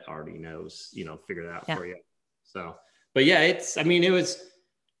somebody that already knows, figure that out for you. So, but yeah, it was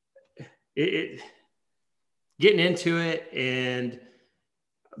getting into it, and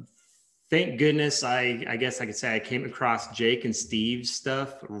thank goodness, I guess I could say I came across Jake and Steve's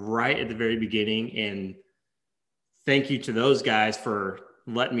stuff right at the very beginning. And thank you to those guys for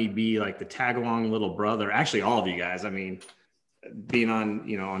letting me be like the tag along little brother. Actually, all of you guys, being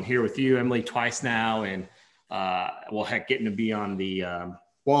on, on here with you, Emily, twice now. And getting to be on the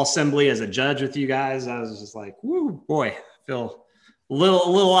wall assembly as a judge with you guys. I was just like, whoo, boy, I feel a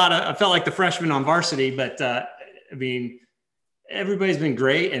little I felt like the freshman on varsity, but everybody's been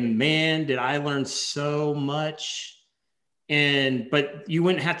great. And man, did I learn so much. But you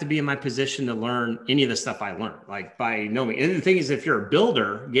wouldn't have to be in my position to learn any of the stuff I learned, like by no means. And the thing is, if you're a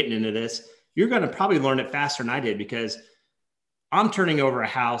builder getting into this, you're going to probably learn it faster than I did, because I'm turning over a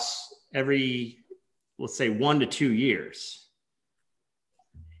house every, let's say, 1 to 2 years.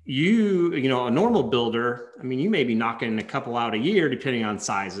 A normal builder, you may be knocking a couple out a year, depending on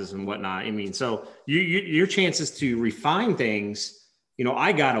sizes and whatnot. So your chances to refine things,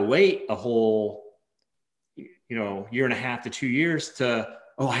 I got to wait a whole, year and a half to 2 years to,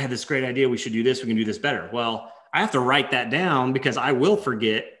 I had this great idea. We should do this. We can do this better. Well, I have to write that down, because I will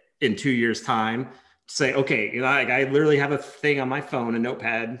forget in 2 years' time. Say, okay, I literally have a thing on my phone, a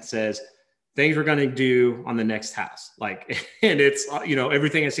notepad says things we're going to do on the next house. And it's,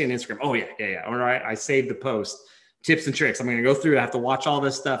 everything I see on Instagram. Oh yeah. All right. I saved the post, tips and tricks. I'm going to go through, I have to watch all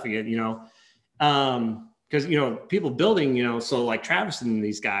this stuff again, because, people building, so like Travis and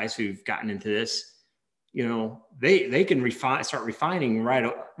these guys who've gotten into this, they can start refining right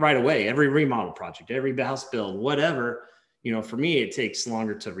away. Every remodel project, every house build, whatever. For me, it takes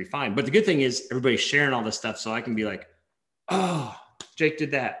longer to refine. But the good thing is everybody's sharing all this stuff. So I can be like, oh, Jake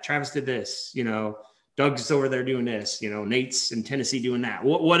did that. Travis did this. Doug's over there doing this. Nate's in Tennessee doing that.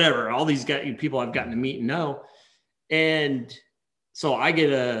 Whatever. All these guys, people I've gotten to meet and know. And so I get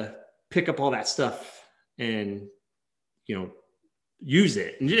to pick up all that stuff and, use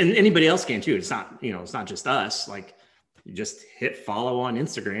it. And anybody else can too. It's not, it's not just us. Like, you just hit follow on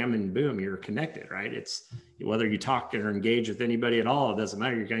Instagram and boom, you're connected, right? It's whether you talk or engage with anybody at all, it doesn't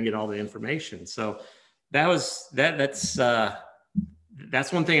matter. You're going to get all the information. So that's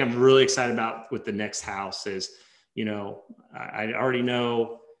one thing I'm really excited about with the next house is, I already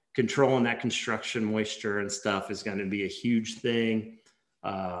know controlling that construction moisture and stuff is going to be a huge thing.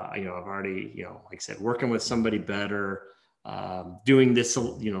 I've already, like I said, working with somebody better, doing this,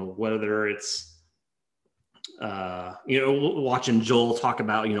 whether it's, watching Joel talk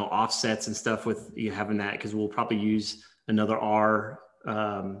about, offsets and stuff with you having that, because we'll probably use another R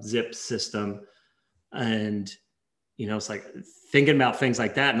zip system. And, it's like thinking about things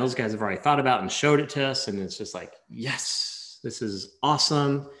like that. And those guys have already thought about and showed it to us. And it's just like, yes, this is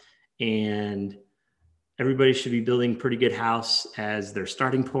awesome. And everybody should be building a pretty good house as their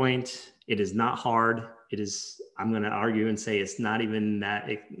starting point. It is not hard. It is, I'm going to argue and say it's not even that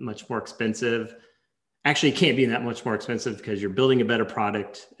much more expensive. Actually, it can't be that much more expensive because you're building a better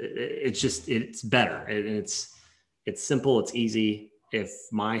product. It's better. And it's simple. It's easy. If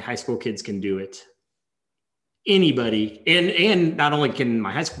my high school kids can do it, anybody, and not only can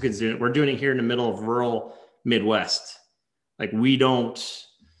my high school kids do it, we're doing it here in the middle of rural Midwest. Like, we don't,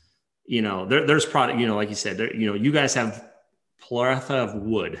 there's product, like you said, you guys have plethora of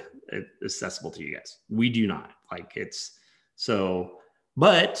wood accessible to you guys. We do not.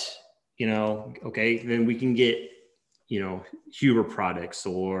 But okay, then we can get, Huber products,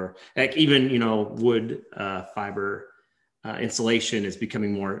 or like even, wood fiber insulation is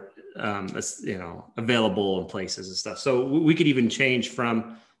becoming more, available in places and stuff. So we could even change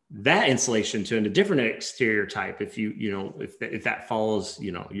from that insulation to a different exterior type if if that follows,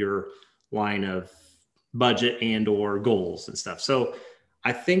 your line of budget and or goals and stuff. So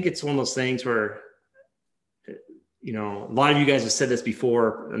I think it's one of those things where, you know, a lot of you guys have said this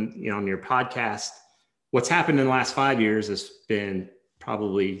before, you know, on your podcast. What's happened in the last 5 years has been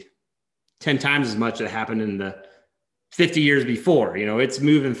probably 10 times as much that happened in the 50 years before. You know, it's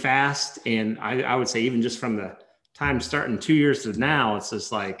moving fast. And I would say even just from the time starting 2 years to now, it's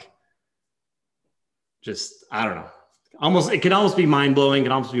just like, I don't know, it can almost be mind blowing, it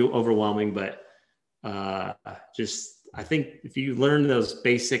can almost be overwhelming, but I think if you learn those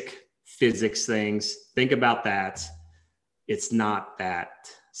basic physics things, think about that, it's not that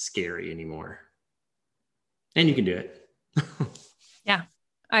scary anymore. And you can do it. Yeah,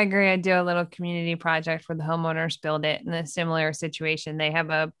 I agree. I do a little community project where the homeowners build it in a similar situation. They have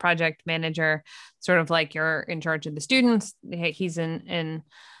a project manager, sort of like you're in charge of the students. He's in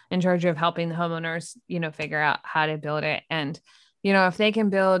charge of helping the homeowners, you know, figure out how to build it. And, you know, if they can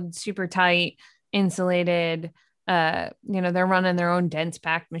build super tight, insulated, you know, they're running their own dense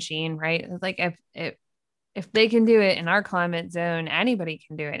packed machine, right? Like if they can do it in our climate zone, anybody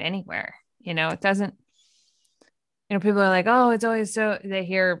can do it anywhere. You know, it doesn't, you know, people are like, oh, it's always so, they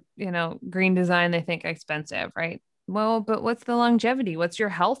hear, you know, green design, they think expensive, right? Well, but what's the longevity? What's your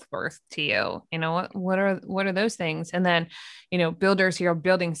health worth to you? You know, what are those things? And then, you know, builders here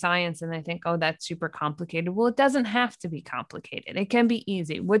building science and they think, oh, that's super complicated. Well, it doesn't have to be complicated. It can be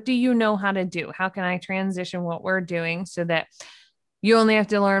easy. What do you know how to do? How can I transition what we're doing so that you only have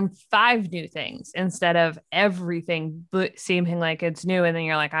to learn 5 new things instead of everything seeming like it's new. And then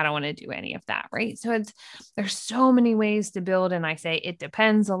you're like, I don't want to do any of that. Right. So there's so many ways to build. And I say it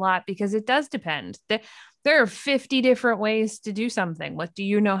depends a lot because it does depend. There are 50 different ways to do something. What do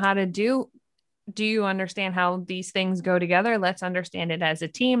you know how to do? Do you understand how these things go together? Let's understand it as a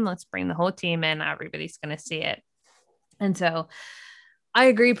team. Let's bring the whole team in. Everybody's going to see it. And so I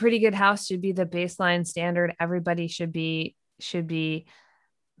agree. Pretty good house should be the baseline standard. Everybody should be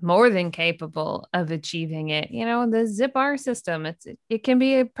more than capable of achieving it. You know, the Zip-R system, it can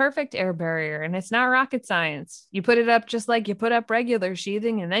be a perfect air barrier and it's not rocket science. You put it up just like you put up regular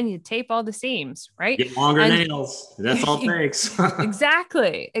sheathing and then you tape all the seams, right? Get longer nails. That's all it takes.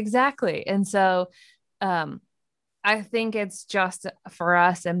 Exactly. And so I think it's just for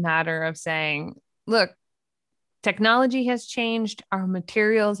us a matter of saying, look, technology has changed. Our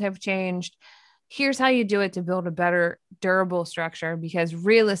materials have changed. Here's how you do it to build a better durable structure, because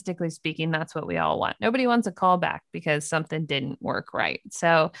realistically speaking, that's what we all want. Nobody wants a callback because something didn't work right.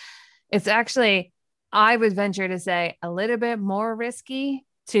 So it's actually, I would venture to say, a little bit more risky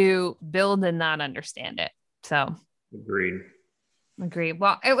to build and not understand it. So Agreed.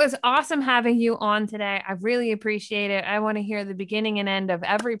 Well, it was awesome having you on today. I really appreciate it. I want to hear the beginning and end of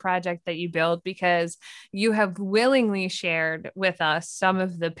every project that you build, because you have willingly shared with us some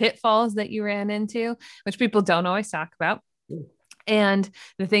of the pitfalls that you ran into, which people don't always talk about. And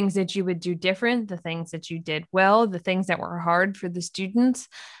the things that you would do different, the things that you did well, the things that were hard for the students.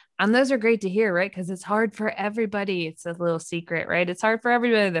 And those are great to hear, right? Because it's hard for everybody. It's a little secret, right? It's hard for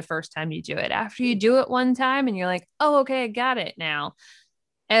everybody the first time you do it. After you do it one time and you're like, oh, okay, I got it now.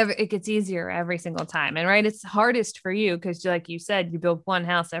 It gets easier every single time. And right, it's hardest for you because, like you said, you build one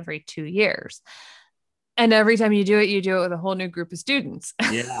house every 2 years. And every time you do it with a whole new group of students.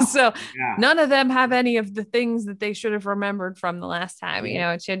 Yeah. So none of them have any of the things that they should have remembered from the last time. You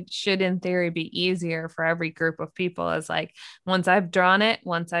know, it should in theory be easier for every group of people. As like, once I've drawn it,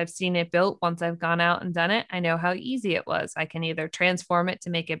 once I've seen it built, once I've gone out and done it, I know how easy it was. I can either transform it to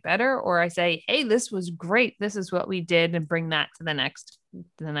make it better, or I say, hey, this was great. This is what we did, and bring that to the next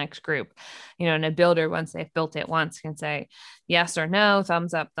group. You know, and a builder, once they've built it once, can say yes or no,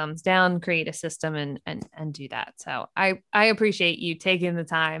 thumbs up, thumbs down, create a system and do that. So I appreciate you taking the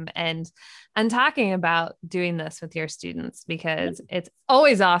time and talking about doing this with your students, because it's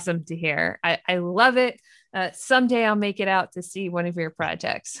always awesome to hear. I love it. Someday I'll make it out to see one of your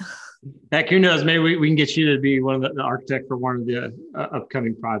projects. Heck, who knows? Maybe we can get you to be one of the architect for one of the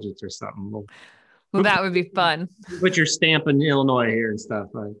upcoming projects or something. Well, that would be fun. Put your stamp in Illinois here and stuff.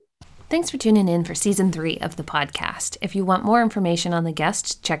 Right? Thanks for tuning in for season 3 of the podcast. If you want more information on the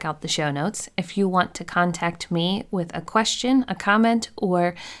guests, check out the show notes. If you want to contact me with a question, a comment,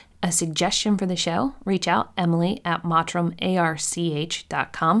 or a suggestion for the show, reach out,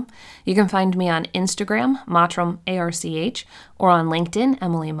 emily@mottrumarch.com. You can find me on Instagram, mottrumarch, or on LinkedIn,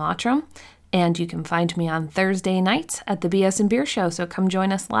 Emily Mottrum. And you can find me on Thursday nights at the BS and Beer Show, so come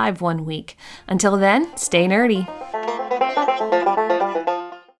join us live one week. Until then, stay nerdy.